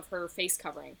 above her face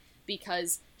covering,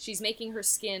 because she's making her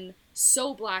skin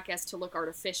so black as to look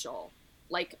artificial,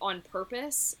 like on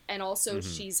purpose. And also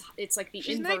it's like the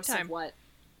inverse nighttime. of what,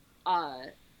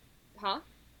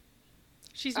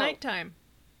 She's Oh. nighttime.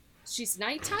 She's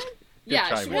nighttime?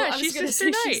 try, Well, Matt. I was She's gonna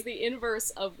Sister say she's Night. the inverse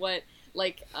of what,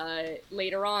 like,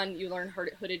 later on you learn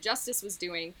Hooded Justice was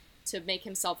doing to make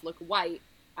himself look white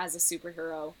as a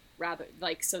superhero, rather,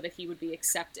 like, so that he would be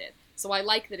accepted. So I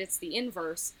like that it's the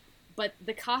inverse, but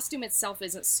the costume itself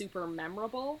isn't super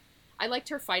memorable. I liked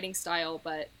her fighting style,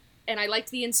 and I liked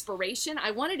the inspiration.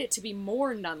 I wanted it to be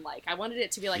more nun-like. I wanted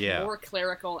it to be, like, Yeah. more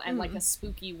clerical and, like, a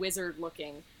spooky wizard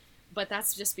looking. But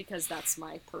that's just because that's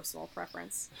my personal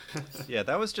preference. Yeah,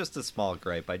 that was just a small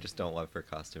gripe. I just don't love her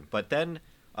costume. But then,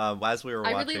 as we were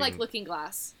I watching... really like Looking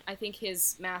Glass. I think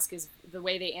his mask is, the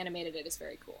way they animated it is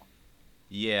very cool.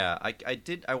 Yeah,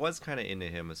 I was kind of into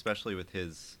him, especially with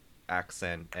his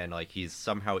accent, and like he's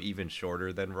somehow even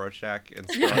shorter than Rorschach and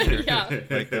stronger. Yeah.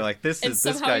 Like they're like, this And guy's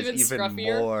somehow even even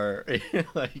scruffier. more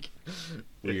like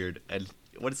weird. And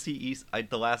what does he eat?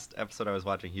 The last episode I was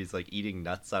watching, he's like eating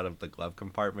nuts out of the glove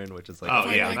compartment, which is like, Oh,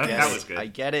 yeah, I that get was it. good. I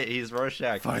get it. He's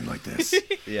Rorschach. Fine like this.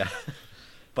 Yeah.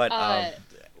 But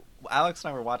Alex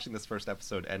and I were watching this first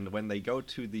episode, and when they go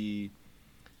to the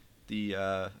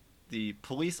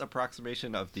police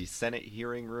approximation of the Senate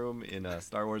hearing room in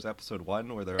Star Wars Episode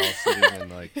 1, where they're all sitting in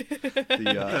like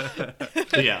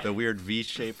Yeah. the weird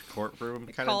V-shaped courtroom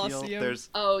kind of deal. Coliseum.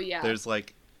 Oh, yeah. There's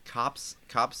like cops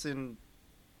in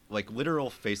like literal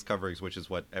face coverings, which is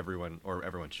what everyone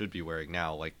should be wearing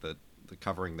now, like the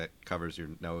covering that covers your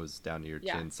nose down to your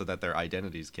Yeah. chin, so that their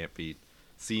identities can't be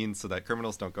seen, so that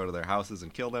criminals don't go to their houses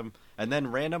and kill them. And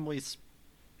then randomly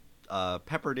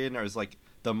peppered in is like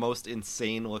the most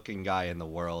insane looking guy in the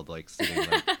world, like sitting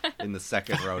like, in the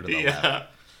second row to the left.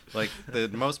 Like the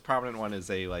most prominent one is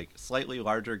a like slightly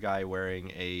larger guy wearing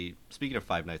a, speaking of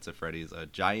Five Nights at Freddy's, a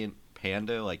giant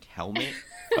panda like helmet.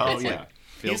 Oh, That's, yeah. like,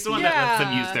 He's filthy. the one that lets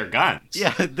them use their guns.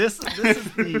 Yeah, this is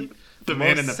the The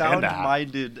man most in the panda hat.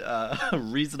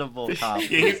 sound-minded, reasonable cop. Yeah,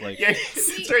 It's like,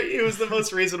 that's right. He was the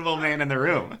most reasonable man in the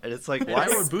room. and it's like, Why why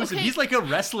everyone would boos him? Okay. He's like a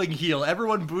wrestling heel.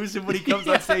 Everyone boos him when he comes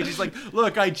on stage. He's like,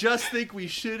 "Look, I just think we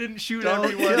shouldn't shoot Don't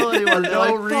everyone kill anyone." for They're no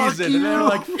like, "Fuck reason." And they're you.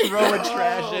 like throwing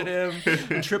trash at him.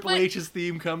 And Triple But- H's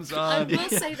theme comes I on. will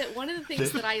say that one of the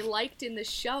things that I liked in the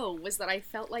show was that I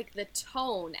felt like the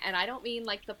tone, and I don't mean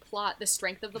like the plot, the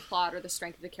strength of the plot or the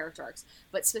strength of the character arcs,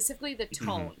 but specifically the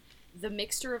tone, the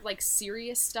mixture of like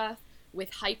serious stuff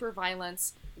with hyper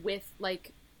violence, with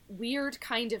like weird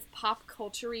kind of pop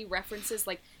culture-y references.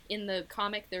 Like in the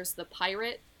comic, there's the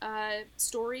pirate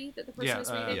story that the person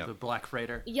was reading. The Black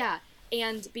Freighter. Yeah,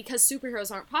 and because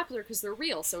superheroes aren't popular because they're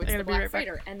real, so it's I'm the gonna be Black right back.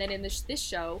 Freighter. And then in this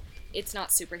show, it's not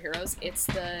superheroes; it's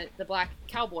the black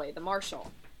cowboy, the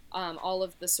marshal. All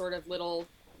of the sort of little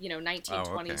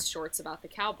 1920s shorts about the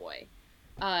cowboy.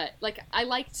 Like I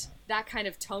liked that kind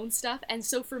of tone stuff, and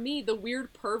so for me, the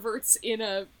weird perverts in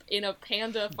a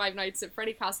panda Five Nights at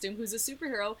Freddy costume who's a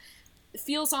superhero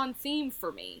feels on theme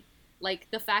for me. Like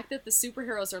the fact that the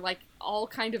superheroes are like all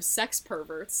kind of sex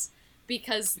perverts,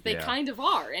 because they Yeah. kind of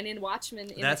are, and in Watchmen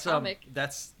in the comic,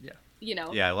 Yeah,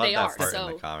 I love they that are. part So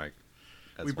in the comic.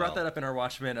 We brought that up in our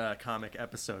Watchmen comic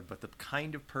episode, but the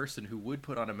kind of person who would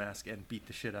put on a mask and beat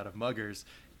the shit out of muggers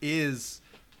is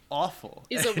awful.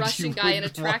 is a And Russian you guy in a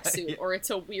wouldn't want- tracksuit, or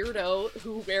it's a weirdo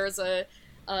who wears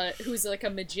who's like a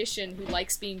magician who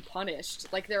likes being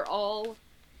punished. Like they're all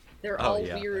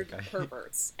yeah, weird that guy.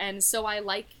 perverts, and so I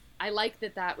like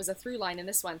that was a through line in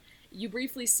this one. You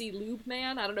briefly see Lube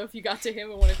Man. I don't know if you got to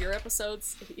him in one of your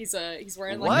episodes. He's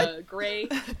wearing like What? a gray.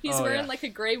 He's Oh, wearing yeah. like a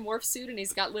gray morph suit, and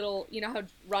he's got little. You know how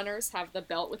runners have the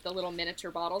belt with the little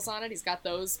miniature bottles on it. He's got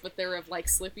those, but they're of like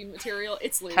slippy material.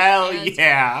 It's Lube. Hell and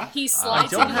yeah. He I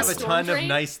slides don't into have the a storm ton drain. of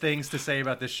nice things to say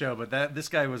about this show, but this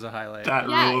guy was a highlight. That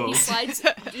Yeah, he rules. slides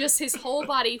just his whole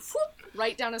body whoop,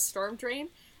 right down a storm drain,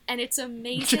 and it's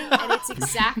amazing, and it's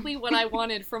exactly what I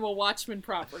wanted from a Watchmen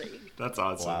property. That's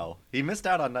awesome. Wow, he missed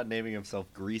out on not naming himself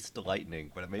Greased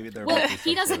Lightning, but maybe there. Well, might be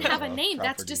he doesn't some have a sort of, name.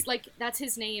 That's property. just like that's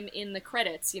his name in the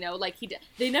credits. Like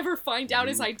they never find out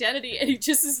his identity, and he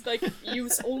just is like you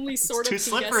only sort too of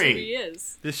can guess who slippery. he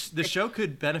is. The show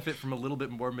could benefit from a little bit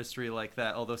more mystery like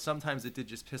that, although sometimes it did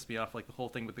just piss me off, like the whole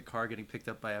thing with the car getting picked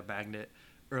up by a magnet.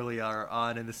 earlier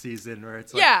on in the season where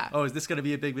it's like, Yeah. oh, is this going to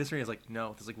be a big mystery? It's like,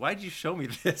 no. It's like, why did you show me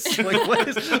this? Like,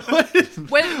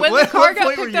 When the car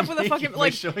got picked up with a fucking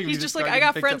like, he's just like, I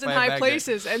got friends in high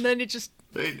places, and then it just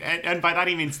And by that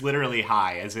he means literally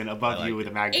high, as in above like you with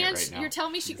a magnet And right now. you're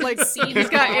telling me she Like, like see he's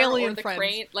the got car alien or the friends.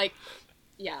 crane? Like,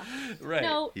 yeah. Right.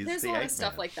 No, He's there's a the lot of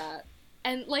stuff Eggman. like that.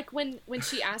 And like when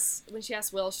she asks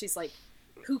Will, she's like,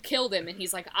 "Who killed him?" And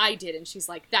he's like, "I did." And she's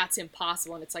like, "That's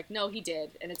impossible." And it's like, "No, he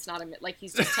did." And it's not like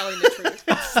he's just telling the truth.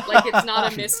 Like it's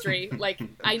not a mystery. Like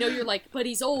I know you're like, but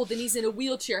he's old and he's in a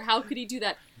wheelchair. How could he do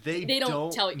that? They don't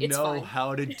don't tell you. It's know fine.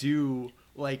 how to do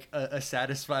like a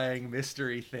satisfying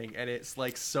mystery thing, and it's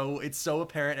like it's so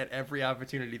apparent at every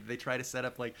opportunity that they try to set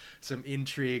up like some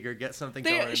intrigue or get something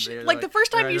going. They're like the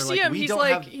first time they're you either see him, "We he's don't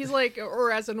like, have-" he's like,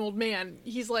 or as an old man,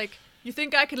 he's like, "You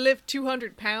think I could lift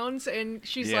 200 pounds?" And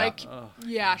she's Yeah. like, Oh,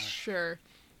 "Yeah, sure."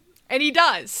 And he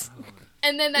does.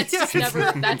 And then that's just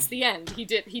never. That's the end. He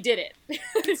did it.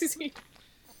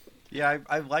 Yeah,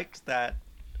 I liked that.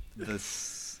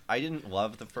 I didn't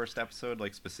love the first episode,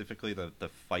 like specifically the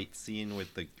fight scene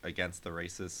with against the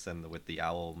racists and with the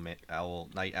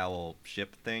night owl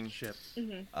ship thing. Ship.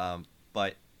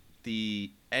 But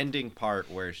the ending part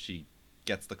where she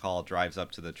gets the call, drives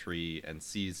up to the tree, and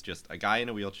sees just a guy in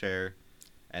a wheelchair,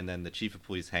 and then the chief of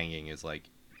police hanging is like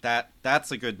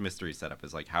that's a good mystery setup.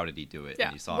 Is like, how did he do it? Yeah.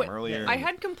 And you saw him earlier. I and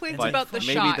had complaints But about the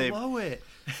maybe shot. they- Blow it.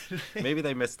 maybe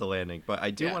they missed the landing. But I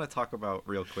do Yeah. want to talk about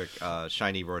real quick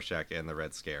Shiny Rorschach and the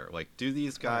Red Scare. Like, do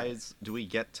these guys? Do we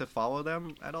get to follow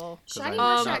them at all? 'Cause Shiny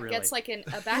I- Rorschach Not really. gets like a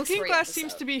backstory. Looking Glass seems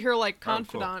episode. to be her like Oh,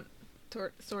 cool. confidant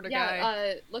sort of Yeah,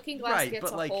 guy. Looking Glass Right, gets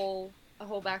but, a like- whole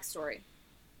backstory.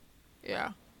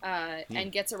 Yeah.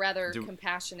 And gets a rather Do-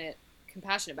 compassionate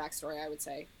backstory, I would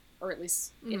say, or at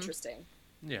least interesting.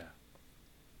 Yeah.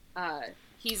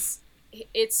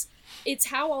 It's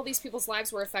how all these people's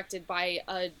lives were affected by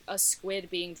a squid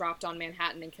being dropped on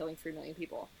Manhattan and killing 3 million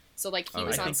people. So like he Oh,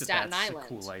 was I on think Staten that's Island. a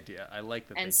cool idea. I like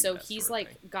that. they And do so that he's sort of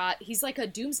like thing. he's like a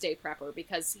doomsday prepper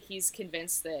because he's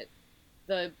convinced that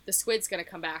the squid's going to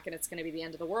come back and it's going to be the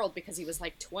end of the world because he was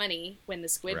like 20 when the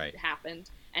squid Right.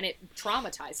 happened and it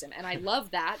traumatized him. And I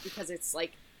love that because it's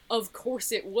like, of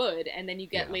course it would. And then you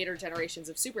get Yeah. later generations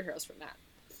of superheroes from that.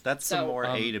 That's some So, more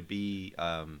A to B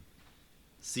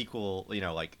sequel,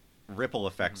 like ripple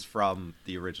effects from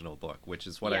the original book, which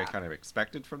is what I Yeah. kind of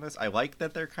expected from this. I like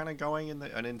that they're kind of going in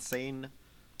an insane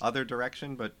other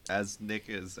direction, but as Nick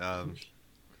is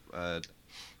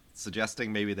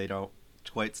suggesting, maybe they don't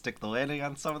quite stick the landing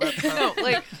on some of that stuff. No,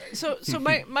 like so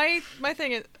my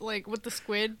thing is like with the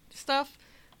squid stuff.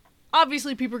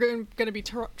 Obviously, people are going to be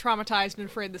traumatized and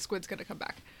afraid the squid's going to come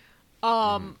back.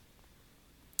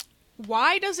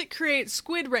 Why does it create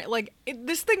squid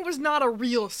this thing was not a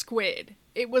real squid.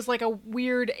 It was like a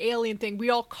weird alien thing. We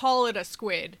all call it a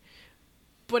squid,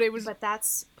 but it was But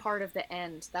that's part of the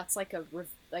end. That's like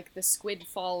like the squid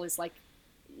fall is like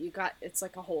it's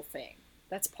like a whole thing.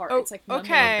 That's part. Oh, it's like one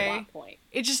okay. more plot point.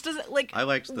 it just doesn't like. I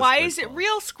liked the why squid is it fall.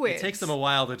 real squid? It takes them a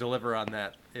while to deliver on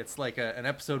that. It's like an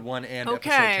episode 1 and episode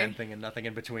Okay. 10 thing and nothing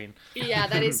in between. Yeah,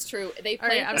 that is true. They All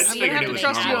right, played I'm I the just gonna scene have figured to it was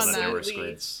trust you normal on that there were absolutely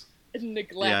squids.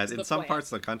 neglect Yeah, the in some plan.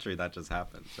 parts of the country that just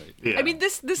happens. Right? Yeah. I mean,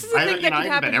 this is a I- thing you that know, can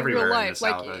I've happen been in real everywhere in life. the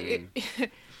Like, South, I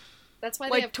mean. That's why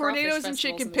they like have crawfish tornadoes and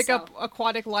shit festivals can in the pick up South.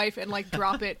 aquatic life and like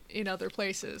drop it in other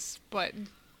places, but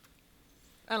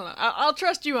I don't know. I'll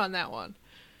trust you on that one.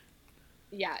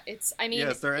 Yeah, it's. I mean,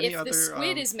 Yeah, is there any if other, the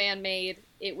squid is man-made,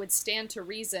 it would stand to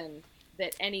reason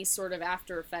that any sort of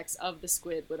after effects of the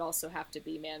squid would also have to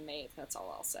be man-made. That's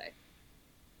all I'll say.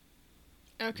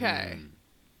 Okay.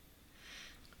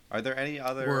 Are there any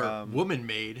other Or woman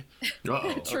made.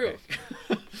 Uh-oh. True.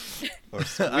 or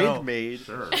I don't- squid made?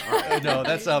 Sure. All right. No,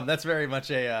 that's very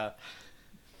much a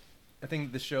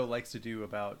thing the show likes to do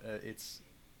about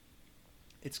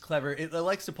it's clever. It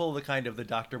likes to pull the kind of the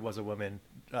doctor was a woman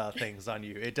things on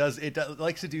you. It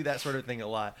likes to do that sort of thing a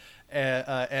lot,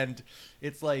 and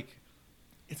it's like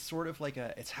it's sort of like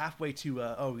it's halfway to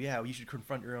oh yeah, you should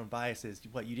confront your own biases.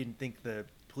 What, you didn't think the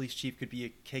police chief could be a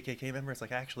KKK member? It's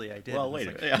like, actually I did. Well, And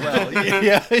it's wait. like, Yeah. well,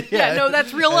 yeah. Yeah, no,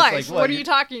 that's real And it's life. like, What are you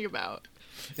talking about?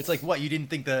 It's like, what, you didn't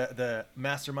think the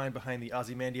mastermind behind the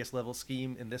Ozymandias level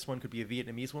scheme in this one could be a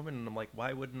Vietnamese woman? And I'm like,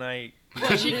 why wouldn't I?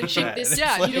 Well, you didn't think that? this. And yeah,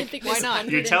 it's you like- didn't think Why this not?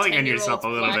 You're telling on 110-year-old yourself a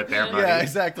little black bit there, man buddy. Yeah,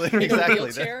 exactly. in a Exactly.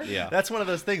 wheelchair? Yeah. That's one of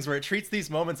those things where it treats these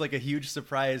moments like a huge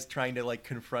surprise, trying to like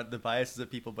confront the biases of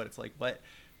people. But it's like, what?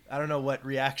 I don't know what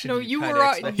reaction. No, you you kinda were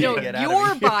expect me to get out of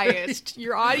you're me. biased.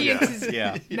 Your audience is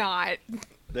Yeah. not.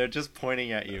 They're just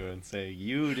pointing at you and saying,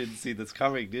 "You didn't see this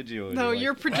coming, did you?" And No, like,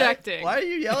 you're "Why- projecting." Why are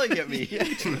you yelling at me?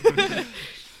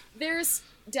 There's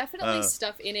definitely Uh.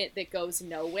 stuff in it that goes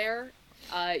nowhere,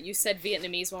 You said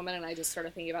Vietnamese woman, and I just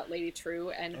started thinking about Lady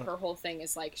True, and her whole thing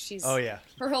is like Oh yeah.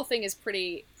 her whole thing is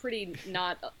pretty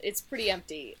not. It's pretty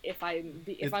empty. If I'm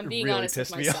being really honest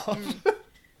with pissed me myself.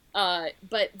 off.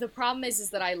 But the problem is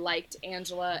that I liked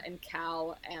Angela and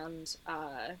Cal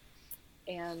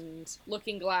and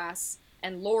Looking Glass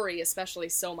and Lori especially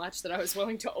so much that I was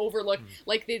willing to overlook.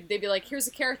 Like they'd be like, "Here's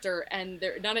a character," and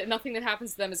nothing that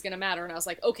happens to them is going to matter. And I was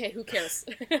like, "Okay, who cares?"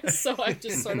 So I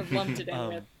just sort of lumped it in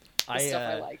with the stuff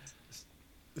I liked.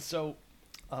 So,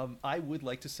 I would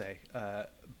like to say,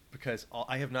 because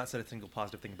I have not said a single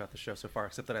positive thing about the show so far,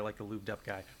 except that I like the lubed up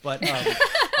guy. But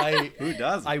Who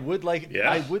doesn't? I would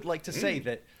like to say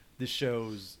that the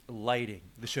show's lighting,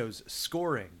 the show's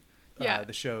scoring,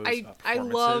 the show's I love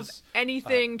performances,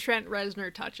 anything Trent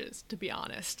Reznor touches. To be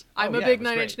honest, I'm a yeah, big it was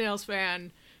Nine great. Inch Nails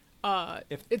fan.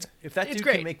 If it's that it's dude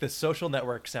great. can make the Social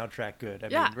Network soundtrack good, I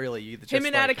Yeah. mean, really, Him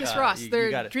and Atticus Ross, you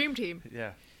they're gotta, dream team.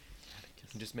 Yeah,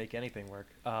 can just make anything work.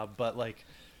 But like,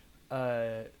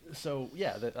 so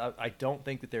yeah, I don't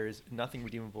think that there is nothing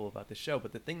redeemable about the show.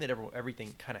 But the thing that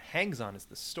everything kind of hangs on is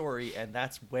the story, and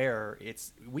that's where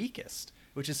it's weakest,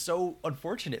 which is so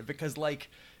unfortunate because like,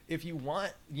 if you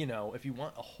want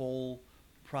a whole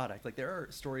product, like there are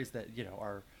stories that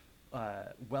are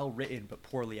well written but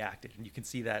poorly acted, and you can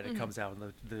see that it comes out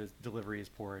and the delivery is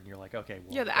poor, and you're like, okay,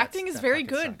 well, Yeah, the acting is that very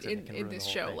fucking good sucks, and it can in ruin this the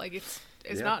whole show. thing. Like it's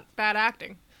Yeah. not bad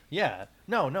acting. Yeah,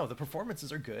 no, the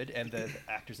performances are good, and the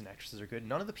actors and actresses are good.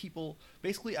 None of the people,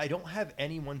 basically, I don't have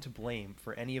anyone to blame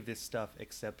for any of this stuff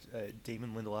except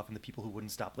Damon Lindelof and the people who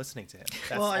wouldn't stop listening to him.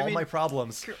 That's all my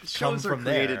problems come Shows are from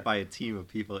created there. by a team of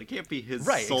people. It can't be his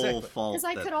Right, sole exactly. fault. Because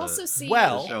I that could the- also see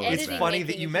Well, show is it's editing funny making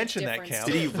that you a huge mention that, difference, Cam.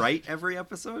 Did he too. write every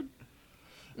episode?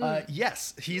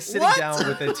 Yes, he's sitting What? down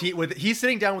with a team. He's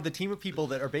sitting down with a team of people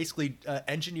that are basically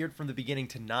engineered from the beginning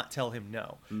to not tell him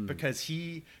no, because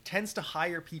he tends to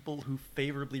hire people who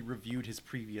favorably reviewed his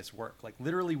previous work. Like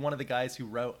literally, one of the guys who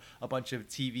wrote a bunch of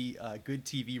good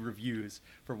TV reviews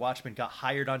for Watchmen got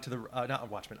hired onto the not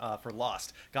Watchmen for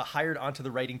Lost got hired onto the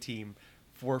writing team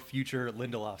for future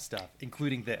Lindelof stuff,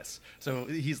 including this. So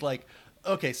he's like,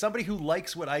 okay, somebody who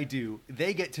likes what I do,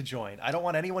 they get to join. I don't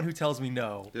want anyone who tells me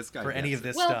no This guy for any gets of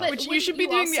this Well, stuff. but- Which you Wouldn't should be you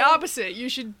doing the also- opposite. You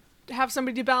should have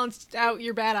somebody to balance out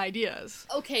your bad ideas.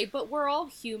 Okay, but we're all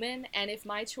human, and if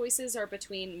my choices are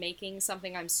between making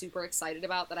something I'm super excited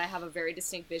about that I have a very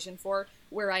distinct vision for,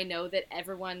 where I know that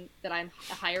everyone that I'm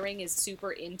hiring is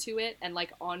super into it and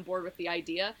like on board with the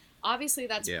idea, obviously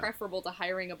that's Yeah. preferable to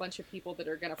hiring a bunch of people that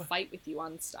are going to fight with you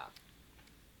on stuff.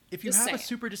 If you Just have a saying.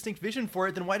 super distinct vision for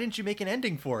it, then why didn't you make an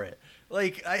ending for it?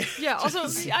 Like, Yeah, also,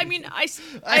 I mean,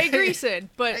 I agree, Sid,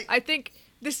 but I think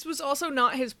this was also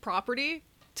not his property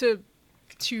to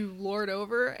lord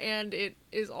over, and it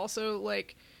is also,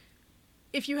 like,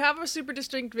 if you have a super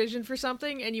distinct vision for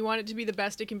something and you want it to be the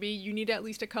best it can be, you need at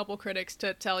least a couple critics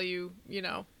to tell you,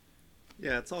 Yeah,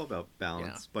 it's all about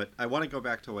balance. But I want to go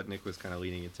back to what Nick was kind of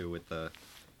leaning into with the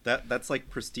that's like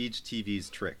prestige TV's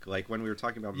trick. Like when we were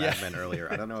talking about Mad Yeah. Men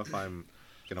earlier. I don't know if I'm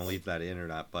gonna leave that in or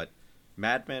not, but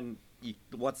Mad Men.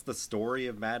 What's the story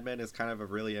of Mad Men is kind of a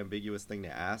really ambiguous thing to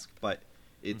ask, but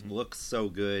it looks so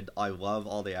good. I love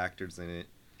all the actors in it.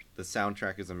 The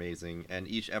soundtrack is amazing, and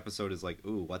each episode is like,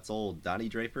 "Ooh, what's old Donnie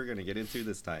Draper gonna get into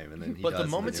this time?" And then he but does. the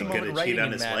and moment to then you're moment like, cheat writing on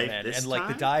in his Mad wife Men this and like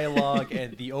the time? dialogue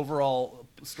and the overall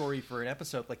story for an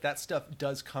episode, like that stuff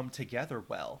does come together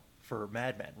well for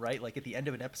Mad Men, right? Like at the end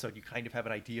of an episode, you kind of have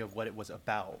an idea of what it was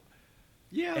about,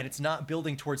 yeah, and it's not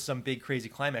building towards some big crazy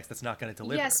climax that's not going to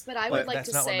deliver. Yes, but I But would like that's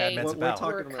to not what Mad say Men's What we're about.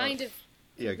 talking we're about- kind of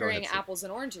Yeah, go ahead, comparing Sid. apples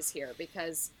and oranges here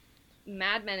because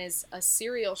Mad Men is a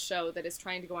serial show that is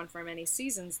trying to go on for many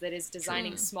seasons that is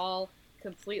designing small,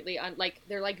 completely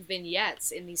they're like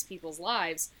vignettes in these people's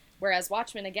lives. Whereas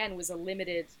Watchmen again was a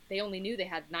limited. They only knew they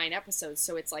had 9 episodes,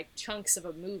 so it's like chunks of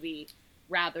a movie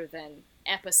rather than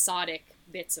episodic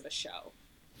bits of a show,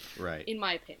 right. in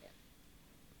my opinion.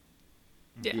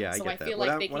 Yeah, So I I get that. feel What like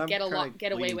I'm- they what could I'm get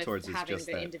kinda away leaning with towards is having just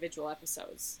the that individual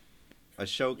episodes. a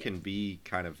show can be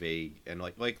kind of vague, and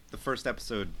like the first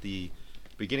episode, the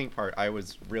beginning part, I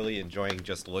was really enjoying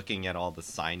just looking at all the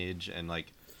signage and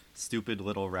like stupid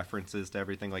little references to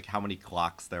everything, like how many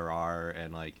clocks there are,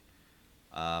 and like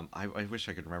I wish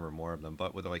I could remember more of them,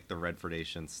 but with like the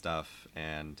Redfordation stuff,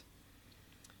 and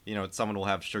someone will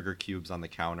have sugar cubes on the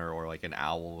counter, or like an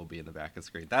owl will be in the back of the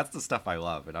screen. That's the stuff I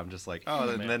love, and I'm just like, oh,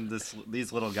 and then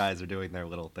these little guys are doing their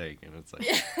little thing, and it's like,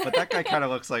 but that guy kind of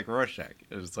looks like Rorschach.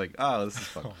 And it's like, oh, this is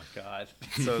fun. Oh my god.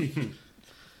 So,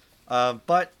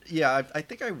 but yeah, I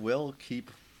think I will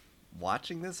keep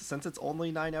watching this since it's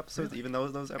only 9 episodes, even though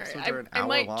those episodes I- are an I hour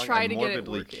might long. try I'm to get it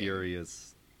morbidly working.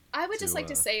 curious I would just to, like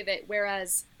to say that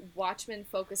whereas Watchmen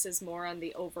focuses more on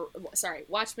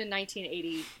Watchmen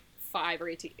 1985 or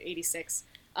 86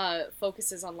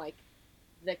 focuses on like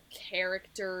the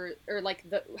character or like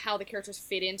how the characters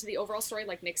fit into the overall story.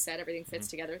 Like Nick said, everything fits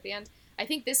together at the end. I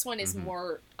think this one is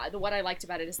more, what I liked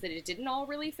about it is that it didn't all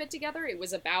really fit together. It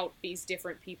was about these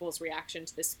different people's reaction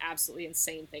to this absolutely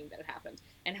insane thing that had happened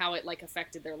and how it like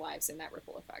affected their lives in that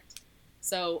ripple effect.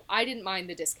 So I didn't mind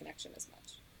the disconnection as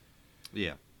much.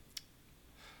 Yeah.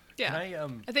 Yeah.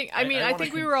 I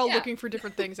think we were all looking for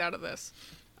different things out of this.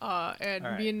 And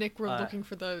All right. me and Nick were looking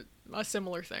for a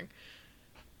similar thing.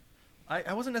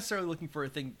 I wasn't necessarily looking for a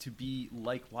thing to be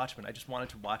like Watchmen. I just wanted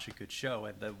to watch a good show,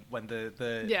 and when the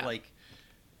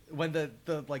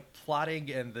plotting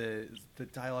and the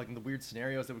dialogue and the weird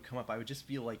scenarios that would come up, I would just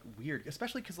feel like weird,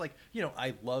 especially because like, you know,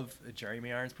 I love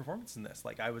Jeremy Irons' performance in this.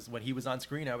 Like when he was on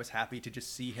screen, I was happy to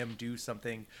just see him do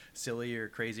something silly or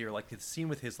crazy, or like the scene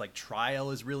with his like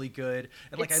trial is really good,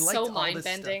 and like It's I liked so all mind this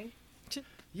stuff. bending.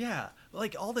 Yeah,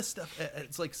 like all this stuff,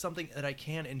 it's like something that I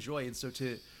can enjoy, and so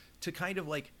to kind of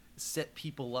like set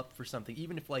people up for something,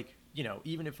 even if like, you know,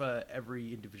 even if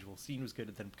every individual scene was good,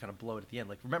 and then kind of blow it at the end.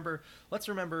 Like let's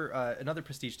remember another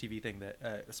Prestige TV thing that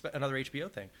another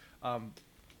HBO thing.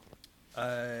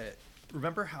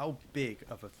 Remember how big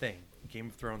of a thing Game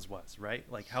of Thrones was, right?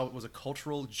 Like how it was a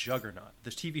cultural juggernaut,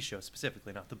 the TV show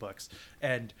specifically, not the books.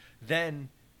 And then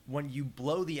when you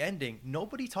blow the ending,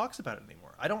 nobody talks about it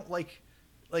anymore. I don't like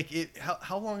it.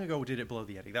 How long ago did it blow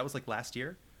the ending? That was like last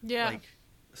year. Yeah. Like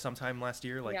sometime last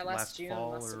year, like last June,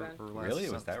 fall must have or been. last Really?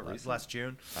 Was that recent? last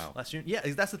June? Oh. Last June. Yeah,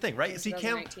 that's the thing, right? See,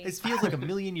 Cam, 2019. it feels like a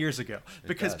million years ago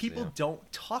because does, people yeah.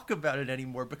 don't talk about it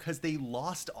anymore because they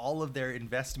lost all of their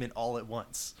investment all at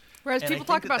once. Whereas And people I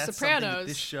talk think about that's something that Sopranos.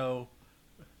 This show.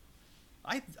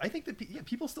 I think that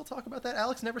people still talk about that.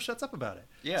 Alex never shuts up about it.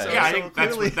 Yeah, So- Yeah, I so think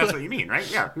that's clearly, what you mean, right?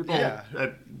 Yeah,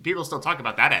 people still talk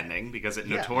about that ending because it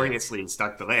Yeah. notoriously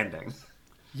stuck the landing.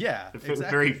 Yeah, It exactly.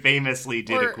 very famously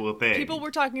did a Or cool thing. People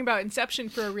were talking about Inception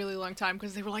for a really long time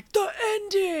because they were like, the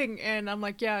ending! And I'm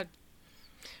like, yeah.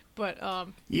 But,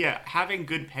 Yeah, having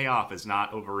good payoff is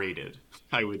not overrated,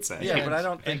 I would say. Yeah, and- but I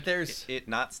don't and think there's- it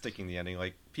not sticking the ending.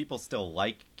 Like, people still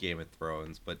like Game of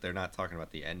Thrones, but they're not talking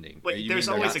about the ending. But You there's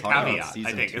mean they're always a not talking about caveat, I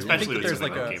season think, 2? especially I think with there's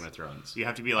something like like a- Game of Thrones. You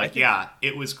have to be like, think- yeah,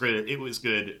 it was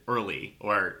good early,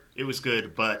 or it was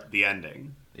good, but the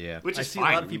ending. Yeah. Which I is see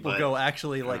fine, a lot of people but- go I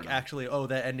actually don't know. oh,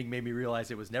 that ending made me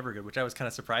realize it was never good, which I was kind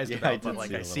of surprised Yeah, about. I But did like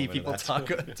see a I little see bit of people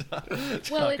that.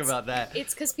 talk about that.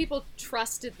 It's because people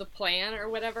trusted the plan or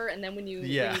whatever, and then when you look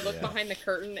Yeah. behind the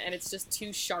curtain and it's just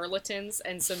two charlatans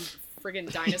and some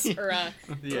friggin' dinosaur or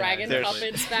dragon They're-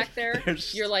 puppets back there, They're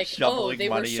you're like, oh, shoveling they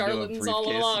were money into a charlatans all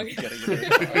briefcase along.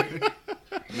 and getting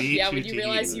it. Me Yeah, too, when you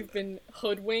realize too. you've been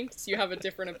hoodwinked, you have a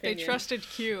different they opinion. trusted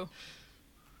Q.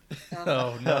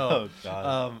 Oh no. Oh,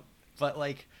 God. But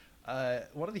like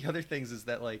one of the other things is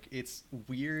that like it's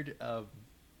weird.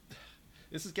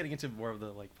 This is getting into more of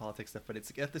the like politics stuff, but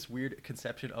it's got this weird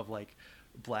conception of like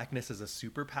blackness as a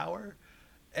superpower.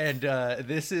 And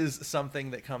this is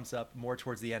something that comes up more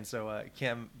towards the end. So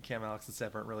Cam, Alex, and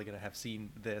Seth aren't really going to have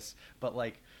seen this, but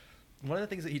like one of the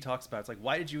things that he talks about is like,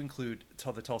 why did you include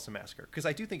the Tulsa Massacre? Because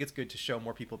I do think it's good to show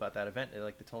more people about that event.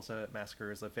 Like the Tulsa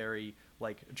Massacre is a very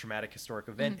like traumatic historic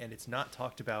event, and it's not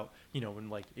talked about, you know,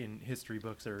 in history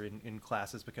books or in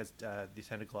classes because they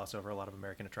tend to gloss over a lot of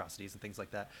American atrocities and things like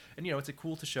that. And you know, it's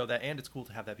cool to show that, and it's cool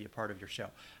to have that be a part of your show.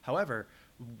 However,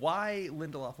 why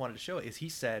Lindelof wanted to show it is he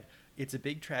said it's a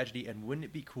big tragedy, and wouldn't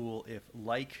it be cool if,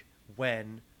 like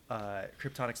when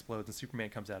Krypton explodes and Superman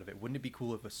comes out of it, wouldn't it be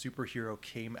cool if a superhero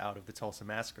came out of the Tulsa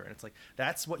Massacre? And it's like,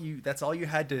 that's all you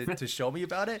had to show me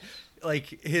about it? Like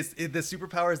the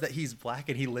superpower is that he's black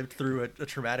and he lived through a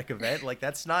traumatic event? Like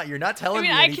you're not telling I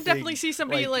mean, me I anything, can definitely see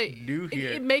somebody like new it,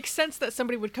 here. it makes sense that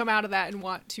somebody would come out of that and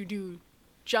want to do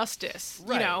justice.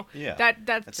 Right. You know, Yeah. that's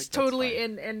that's totally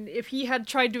fine. and if he had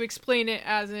tried to explain it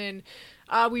as in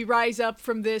we rise up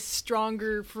from this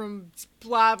stronger from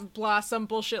blah blah some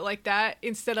bullshit like that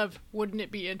instead of wouldn't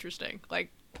it be interesting? Like,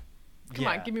 come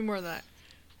on, give me more of that.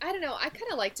 I don't know. I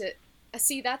kind of liked it.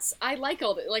 See, I like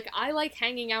all that. Like, I like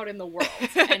hanging out in the world,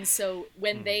 and so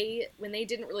when they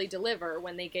didn't really deliver,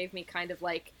 when they gave me kind of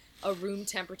like a room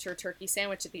temperature turkey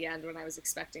sandwich at the end, when I was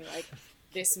expecting like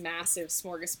this massive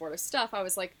smorgasbord of stuff, I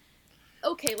was like,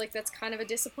 okay, like that's kind of a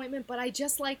disappointment. But I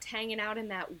just liked hanging out in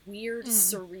that weird,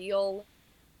 surreal,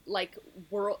 like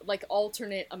world, like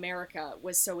alternate America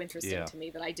was so interesting Yeah. to me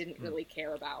that I didn't really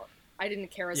care about. I didn't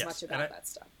care as Yes, much and about that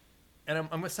stuff. And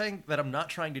I'm saying that I'm not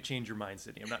trying to change your mind,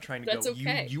 Sydney. I'm not trying to That's go.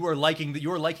 okay. You are liking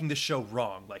the show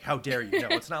wrong. Like, how dare you? No,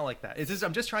 it's not like that. It's just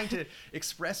I'm just trying to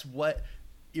express what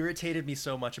irritated me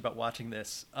so much about watching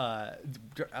this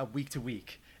week to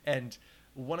week. And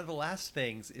one of the last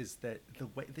things is that the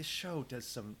way this show does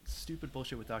some stupid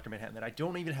bullshit with Dr. Manhattan that I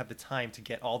don't even have the time to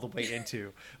get all the way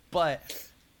into. But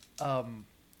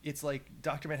it's like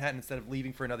Dr. Manhattan, instead of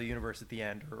leaving for another universe at the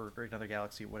end or another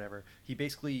galaxy or whatever, he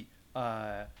basically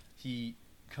he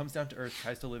comes down to Earth,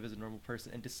 tries to live as a normal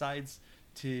person, and decides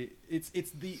to it's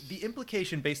the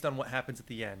implication based on what happens at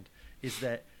the end is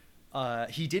that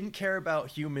he didn't care about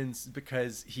humans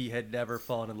because he had never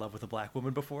fallen in love with a black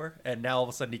woman before, and now all of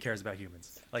a sudden he cares about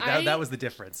humans. Like that was the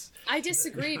difference. I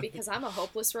disagree because I'm a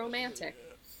hopeless romantic.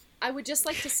 I would just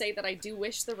like to say that I do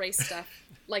wish the race stuff,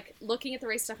 like looking at the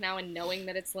race stuff now and knowing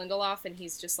that it's Lindelof and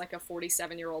he's just like a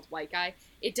 47-year-old white guy,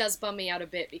 it does bum me out a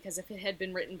bit because if it had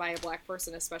been written by a black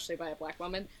person, especially by a black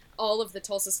woman, all of the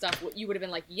Tulsa stuff, you would have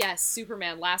been like, yes,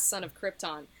 Superman, last son of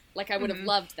Krypton. Like I would have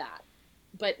loved that.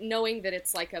 But knowing that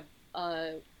it's like a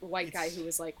white guy who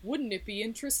was like, wouldn't it be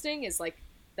interesting? Is like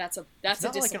that's a it's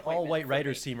not like an all-white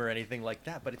writers team or anything like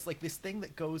that, but it's like this thing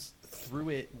that goes through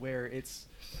it where it's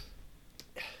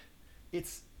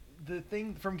the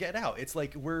thing from Get Out. It's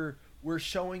like we're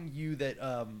showing you that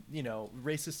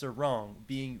racists are wrong.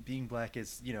 Being black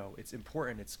is, it's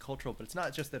important, it's cultural, but it's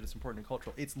not just that it's important and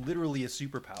cultural. It's literally a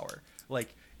superpower.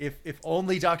 Like if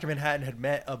only Dr. Manhattan had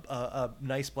met a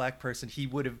nice black person, he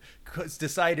would have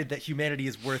decided that humanity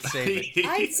is worth saving.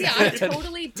 I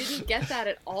totally didn't get that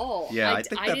at all. Yeah, I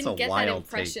think that's didn't get that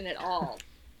impression take. At all.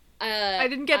 I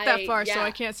didn't get that far, so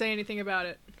I can't say anything about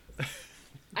it.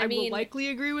 I will likely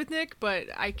agree with Nick, but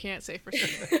I can't say for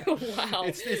sure. Wow.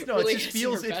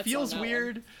 It feels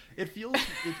weird. It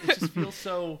just feels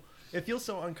so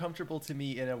uncomfortable to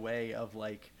me in a way of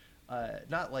like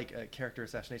not like a character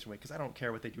assassination way, because I don't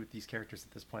care what they do with these characters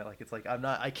at this point. Like it's like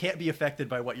I can't be affected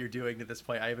by what you're doing at this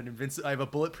point. I have a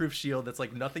bulletproof shield that's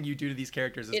like nothing you do to these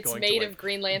characters is going to It's made of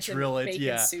Green Lantern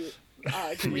bacon suit.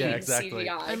 Green yeah, exactly.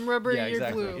 CGI. I'm rubber, yeah, you're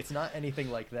exactly. glue. It's not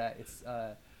anything like that. It's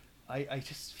I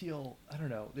just feel, I don't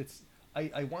know.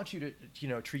 I want you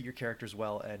to treat your characters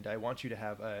well, and I want you to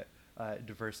have a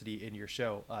diversity in your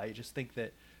show. I just think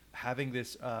that having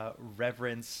this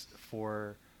reverence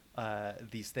for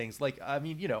these things, like I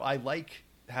like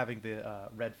having the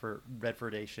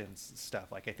Redfordations stuff.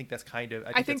 Like I think that's kind of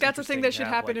I think that's a thing that should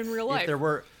happen in real life.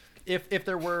 If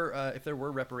there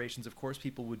were reparations, of course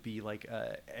people would be like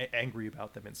angry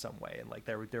about them in some way, and like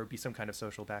there would be some kind of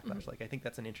social backlash. Mm-hmm. Like I think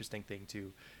that's an interesting thing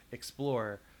to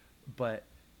explore, but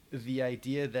the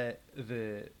idea that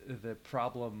the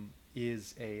problem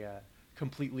is a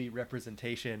completely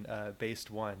representation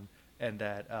based one, and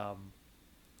that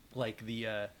like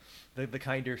the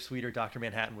kinder, sweeter Dr.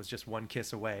 Manhattan was just one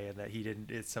kiss away, and that he didn't.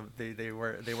 They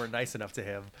weren't nice enough to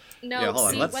him. No, yeah,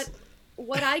 hold on.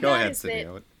 What I Go got ahead, is Sydney.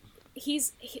 that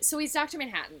he's Dr.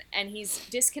 Manhattan, and he's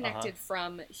disconnected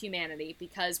from humanity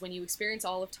because when you experience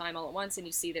all of time all at once and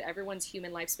you see that everyone's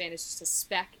human lifespan is just a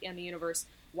speck in the universe,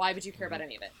 why would you care about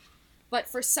any of it? But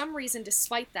for some reason,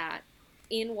 despite that,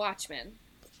 in Watchmen,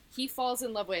 he falls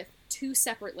in love with two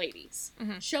separate ladies,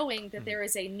 showing that there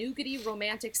is a nougaty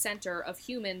romantic center of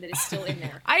human that is still in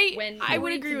there. I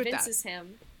would agree with that.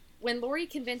 When Laurie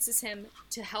convinces him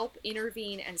to help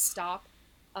intervene and stop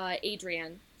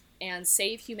Adrian and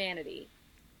save humanity,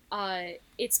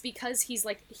 it's because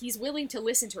he's willing to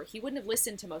listen to her. He wouldn't have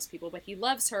listened to most people, but he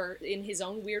loves her in his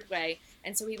own weird way,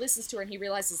 and so he listens to her and he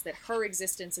realizes that her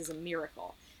existence is a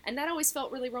miracle. And that always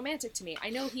felt really romantic to me. I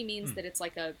know he means that it's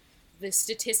like the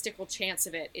statistical chance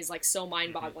of it is like so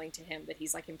mind-boggling to him that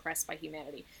he's like impressed by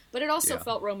humanity, but it also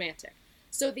felt romantic.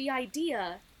 So the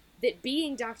idea that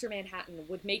being Dr. Manhattan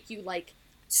would make you like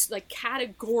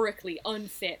categorically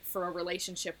unfit for a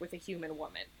relationship with a human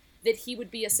woman, that he would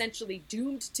be essentially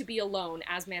doomed to be alone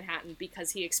as Manhattan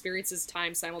because he experiences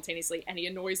time simultaneously and he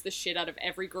annoys the shit out of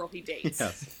every girl he dates.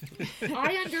 Yes.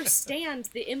 I understand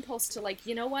the impulse to like,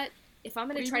 you know what? If I'm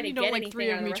going to try to get anything three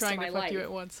out of of the me rest trying of my to fuck life, you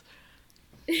at once.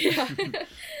 yeah,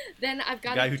 then I've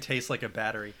got guy to who tastes like a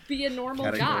battery. be a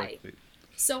normal guy.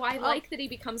 So I like that he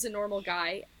becomes a normal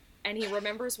guy and he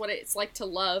remembers what it's like to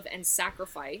love and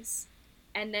sacrifice.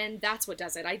 And then that's what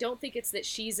does it. I don't think it's that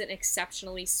she's an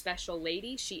exceptionally special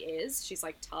lady. She is. She's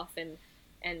like tough and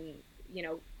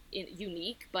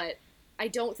unique, but I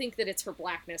don't think that it's her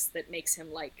blackness that makes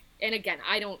him like, and again,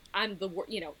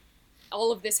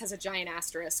 all of this has a giant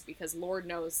asterisk because Lord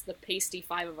knows the pasty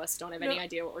five of us don't have any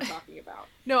idea what we're talking about.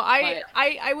 No,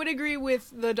 I would agree with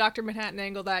the Dr. Manhattan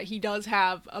angle that he does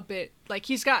have a bit, like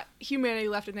he's got humanity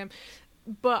left in him.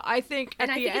 But I think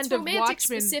at the end of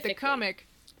Watchmen, the comic,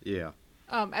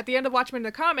 at the end of Watchmen,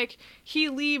 the comic, he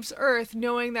leaves Earth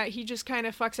knowing that he just kind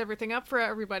of fucks everything up for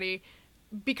everybody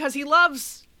because he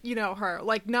loves her,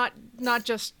 like not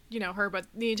just her, but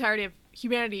the entirety of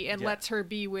humanity, and lets her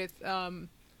be with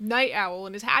Night Owl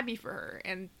and is happy for her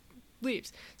and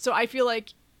leaves. So I feel like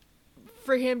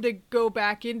for him to go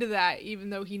back into that, even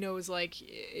though he knows like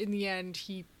in the end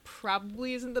he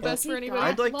probably isn't the best for anybody.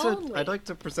 I'd like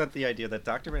to present the idea that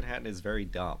Dr. Manhattan is very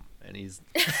dumb. And he's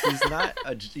not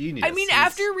a genius. I mean,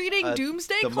 after reading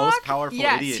Doomsday Clock, most powerful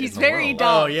yes, idiot he's in the very world.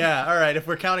 dumb. Oh yeah, all right. If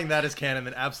we're counting that as canon,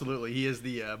 then absolutely, he is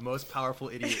the most powerful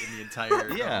idiot in the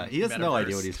entire. Yeah, he has no metaverse.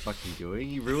 idea what he's fucking doing.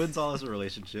 He ruins all his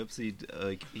relationships. He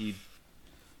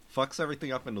fucks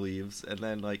everything up and leaves, and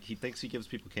then like he thinks he gives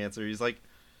people cancer. He's like,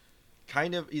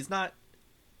 he's not.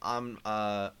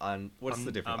 What's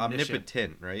the difference?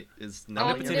 Omnipotent, right?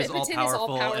 Omnipotent is all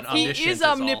powerful, and He omniscient is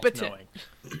omnipotent. all-knowing.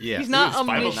 Yeah, He's not Bible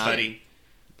omniscient. study.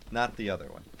 not the other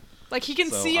one. Like he can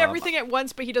So, see everything at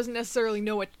once, but he doesn't necessarily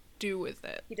know what to do with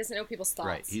it. He doesn't know people's thoughts.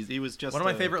 Right. He was just One of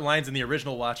my favorite lines in the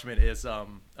original Watchmen is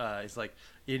like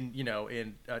in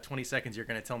 20 seconds you're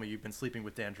going to tell me you've been sleeping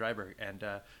with Dan Dreiberg, and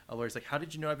a lawyer's like, how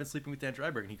did you know I've been sleeping with Dan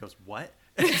Dreiberg? And he goes, what?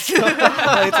 It's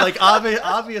like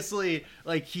obviously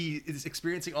like he is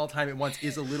experiencing all time at once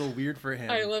is a little weird for him.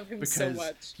 I love him so because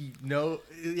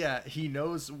much. he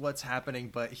knows what's happening,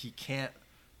 but he can't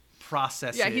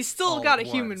process it. Yeah, he's still all got a at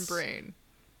human once. brain.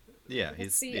 Yeah,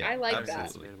 he's. See, yeah, I like Obviously that.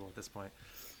 it's debatable at this point.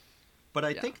 But I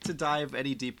Yeah. think to dive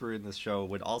any deeper in this show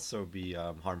would also be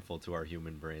harmful to our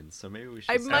human brains. So maybe we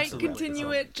should. I stop might Absolutely. continue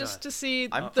So, it just God. to see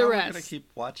I'm the probably rest. gonna keep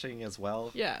watching as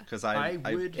well. Yeah. Because I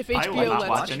would. If I HBO will not lets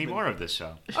watch me. any more of this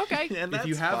show. Okay. And If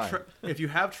you that's have fine. if you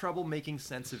have trouble making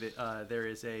sense of it, there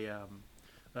is the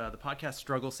podcast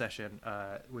Struggle Session,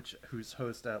 whose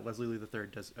host Leslie Lee III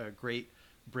does a great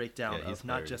breakdown Yeah, he's of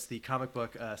not hilarious. just the comic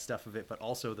book stuff of it, but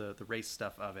also the race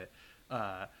stuff of it.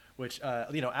 Which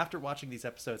after watching these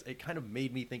episodes, it kind of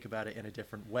made me think about it in a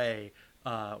different way,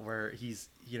 where he's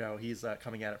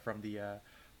coming at it from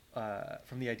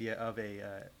the idea of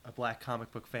a black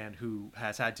comic book fan who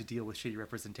has had to deal with shitty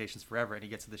representations forever, and he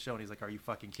gets to the show and he's like, "Are you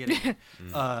fucking kidding me?"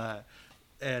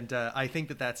 And I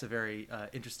think that's a very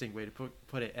interesting way to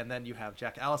put it. And then you have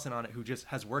Jack Allison on it, who just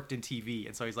has worked in TV,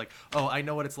 and so he's like, "Oh, I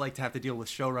know what it's like to have to deal with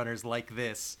showrunners like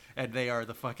this, and they are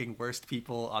the fucking worst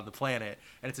people on the planet."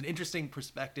 And it's an interesting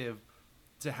perspective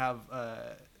to have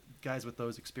guys with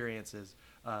those experiences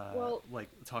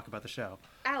talk about the show.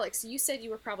 Alex, you said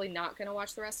you were probably not going to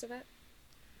watch the rest of it.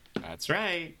 That's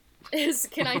right.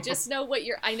 Can I just know what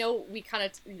your... I know we kind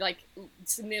of, like,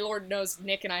 Lord knows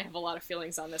Nick and I have a lot of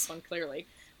feelings on this one, clearly.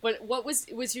 But what was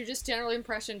your just general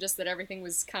impression, just that everything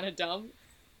was kind of dumb?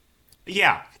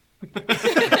 Yeah.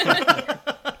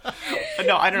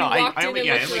 No, I don't know. You walked I in only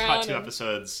and looked caught around 2 and-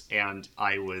 episodes, and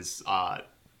I was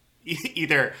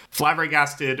either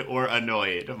flabbergasted or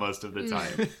annoyed most of the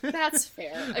time. That's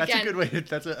fair. That's Again, a good way.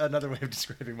 That's another way of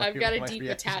describing my I've got a my deep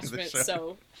reaction to the attachment, show.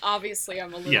 so obviously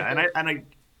I'm a little Yeah, bit... and I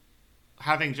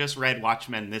having just read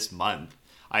Watchmen this month,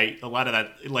 a lot of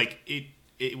that, like,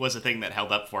 it was a thing that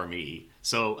held up for me.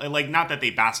 So, like, not that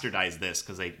they bastardized this,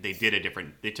 because they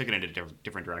took it in a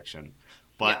different direction.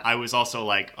 But Yeah. I was also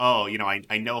like, oh,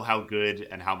 I know how good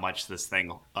and how much this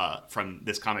thing from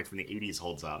this comic from the 80s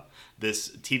holds up. This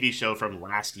TV show from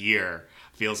last year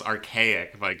feels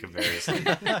archaic by comparison.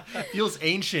 It feels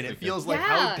ancient. It feels like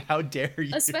Yeah. how dare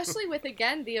you? Especially with,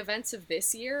 again, the events of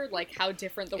this year, like how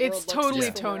different the It's world looks totally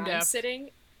just from where tone I'm deaf. sitting.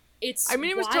 It's I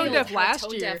mean, it was wild tone deaf how last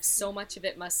tone year. deaf so much of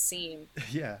it must seem.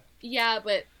 Yeah. Yeah,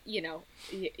 but, Yeah,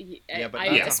 but I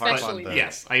not to harp especially... on the-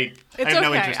 Yes, I It's have no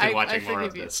okay. interest in I watching more of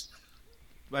forgive you. this.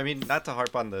 I mean, not to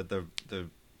harp on the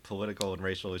political and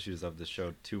racial issues of the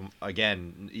show too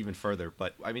again even further,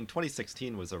 but I mean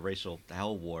 2016 was a racial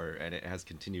hell war, and it has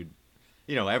continued,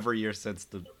 every year since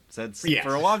Yes.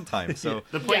 for a long time. So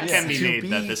The point Yes. can be To made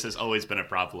that be- this has always been a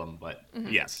problem, but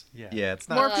yes. yeah, it's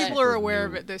not More people are super aware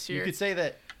new. of it this You year. could say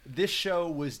that this show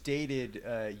was dated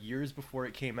years before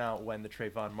it came out when the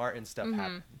Trayvon Martin stuff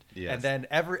happened. Yes. And then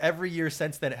every year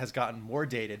since then it has gotten more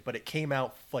dated, but it came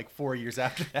out like 4 years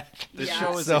after that. This Yeah.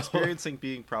 show is So- experiencing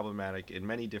being problematic in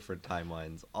many different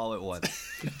timelines all at once.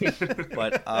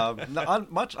 But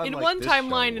much In unlike one this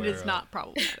timeline, show it is where, not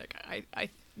problematic. I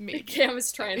maybe. Cam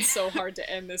is trying so hard to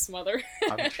end this, mother.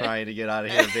 I'm trying to get out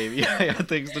of here, baby. I got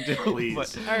things to do. Please.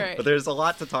 But, All right. but there's a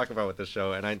lot to talk about with this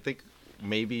show, and I think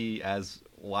maybe as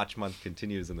Watch Month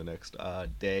continues in the next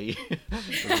day,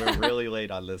 'cause we're really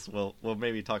late on this, we'll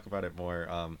maybe talk about it more.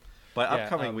 But Yeah,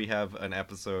 upcoming, we have an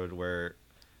episode where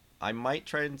I might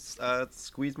try and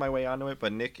squeeze my way onto it,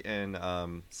 but Nick and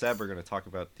Seb are going to talk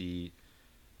about the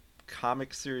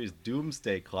comic series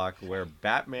Doomsday Clock, where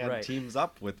Batman Right. teams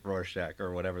up with Rorschach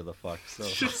or whatever the fuck. So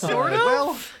Sort of.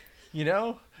 Well,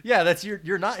 yeah, that's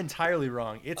you're not entirely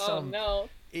wrong. It's Oh no.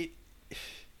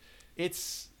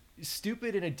 it's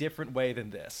stupid in a different way than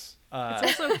this.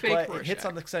 It's also fake but it hits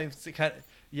on the same kind.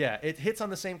 It hits on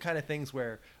the same kind of things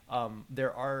where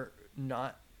there are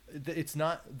not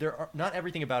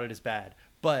everything about it is bad,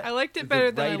 but I liked it the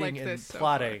better than I writing liked and this so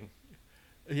plotting.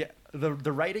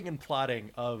 The writing and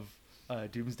plotting of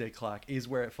Doomsday Clock is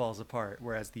where it falls apart,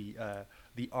 whereas the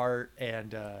art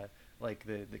and like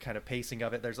the kind of pacing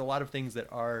of it, there's a lot of things that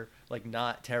are like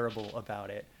not terrible about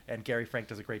it, and Gary Frank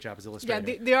does a great job as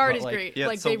illustrator. Yeah, the art But, is like, great. Yeah,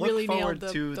 like so they look really forward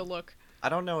nailed to- the look. I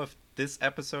don't know if this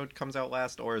episode comes out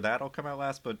last or that'll come out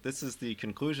last, but this is the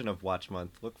conclusion of Watch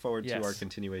Month. Look forward to our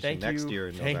continuation next year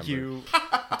in November. Thank you.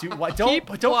 Don't Keep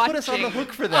put us on the watching.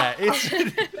 hook for that. It's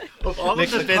Of all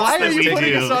Nick, of the bits why are that you we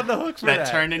putting do us on the hook for that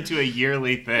that? turn into a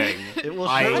yearly thing, It will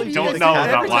I surely don't be know the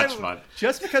about case. Watch Month.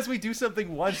 Just because we do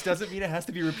something once doesn't mean it has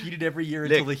to be repeated every year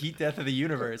until the heat death of the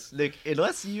universe. Nick,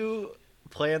 unless you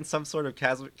plan some sort of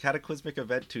cataclysmic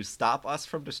event to stop us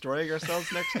from destroying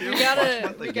ourselves next year, We Watch gotta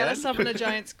Month we gotta again, summon a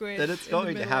giant squid. Then it's in the going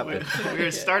to middle happen. of Connecticut.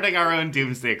 We're starting our own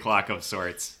Doomsday Clock of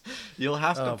sorts. You'll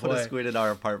have to Oh, put a boy. squid in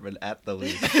our apartment at the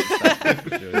least. to stop us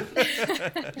from doing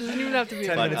it. Doesn't even have to be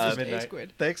 10 a minutes to a midnight.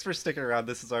 squid. Thanks for sticking around.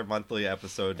 This is our monthly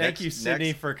episode. Thank you, Sydney,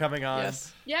 Next, for coming on.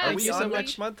 Yes. Yeah, are Thank we you so on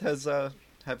much. next month?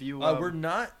 Have you? We're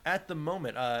not at the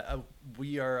moment.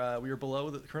 We are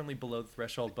currently below the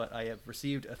threshold, but I have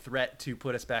received a threat to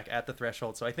put us back at the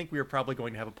threshold. So I think we are probably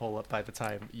going to have a poll up by the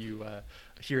time you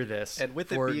hear this. And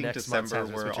with it for being next month's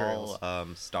December, Hazardous we're Materials. all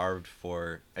starved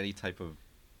for any type of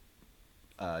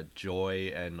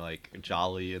joy and like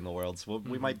jolly in the world. So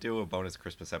we might do a bonus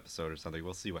Christmas episode or something.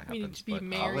 We'll see what We need happens. to be but,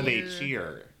 merry. Holiday Cheerier.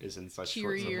 cheer is in such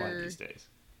short supply Cheerier. these days.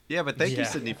 yeah, but thank you, Yeah.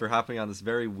 Sydney, for hopping on this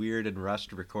very weird and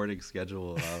rushed recording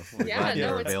schedule. We're Yeah, glad no,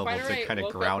 you're it's available quite to alright. kind of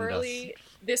Woke up ground us. early.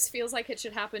 This feels like it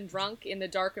should happen drunk in the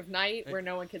dark of night where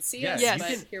no one can see us. Yes.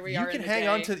 But here we you are can in the hang day.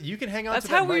 on to That's that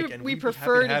how we- mic, and we we'd be happy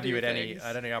prefer to to have do you at things.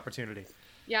 any opportunity.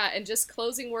 Yeah, and just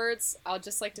closing words, I'll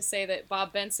just like to say that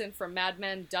Bob Benson from Mad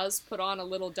Men does put on a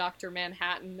little Dr.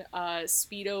 Manhattan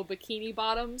Speedo bikini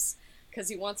bottoms because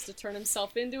he wants to turn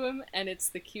himself into him, and it's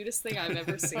the cutest thing I've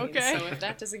ever seen. Okay. So if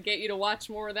that doesn't get you to watch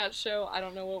more of that show, I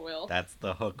don't know what will. That's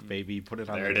the hook, baby. Put it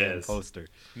on There the it damn is. poster.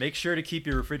 Make sure to keep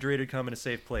your refrigerated cum in a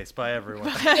safe place. Bye,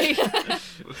 everyone.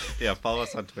 Yeah, follow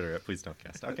us on Twitter at Please Don't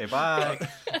Cast. Okay, bye.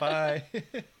 Bye.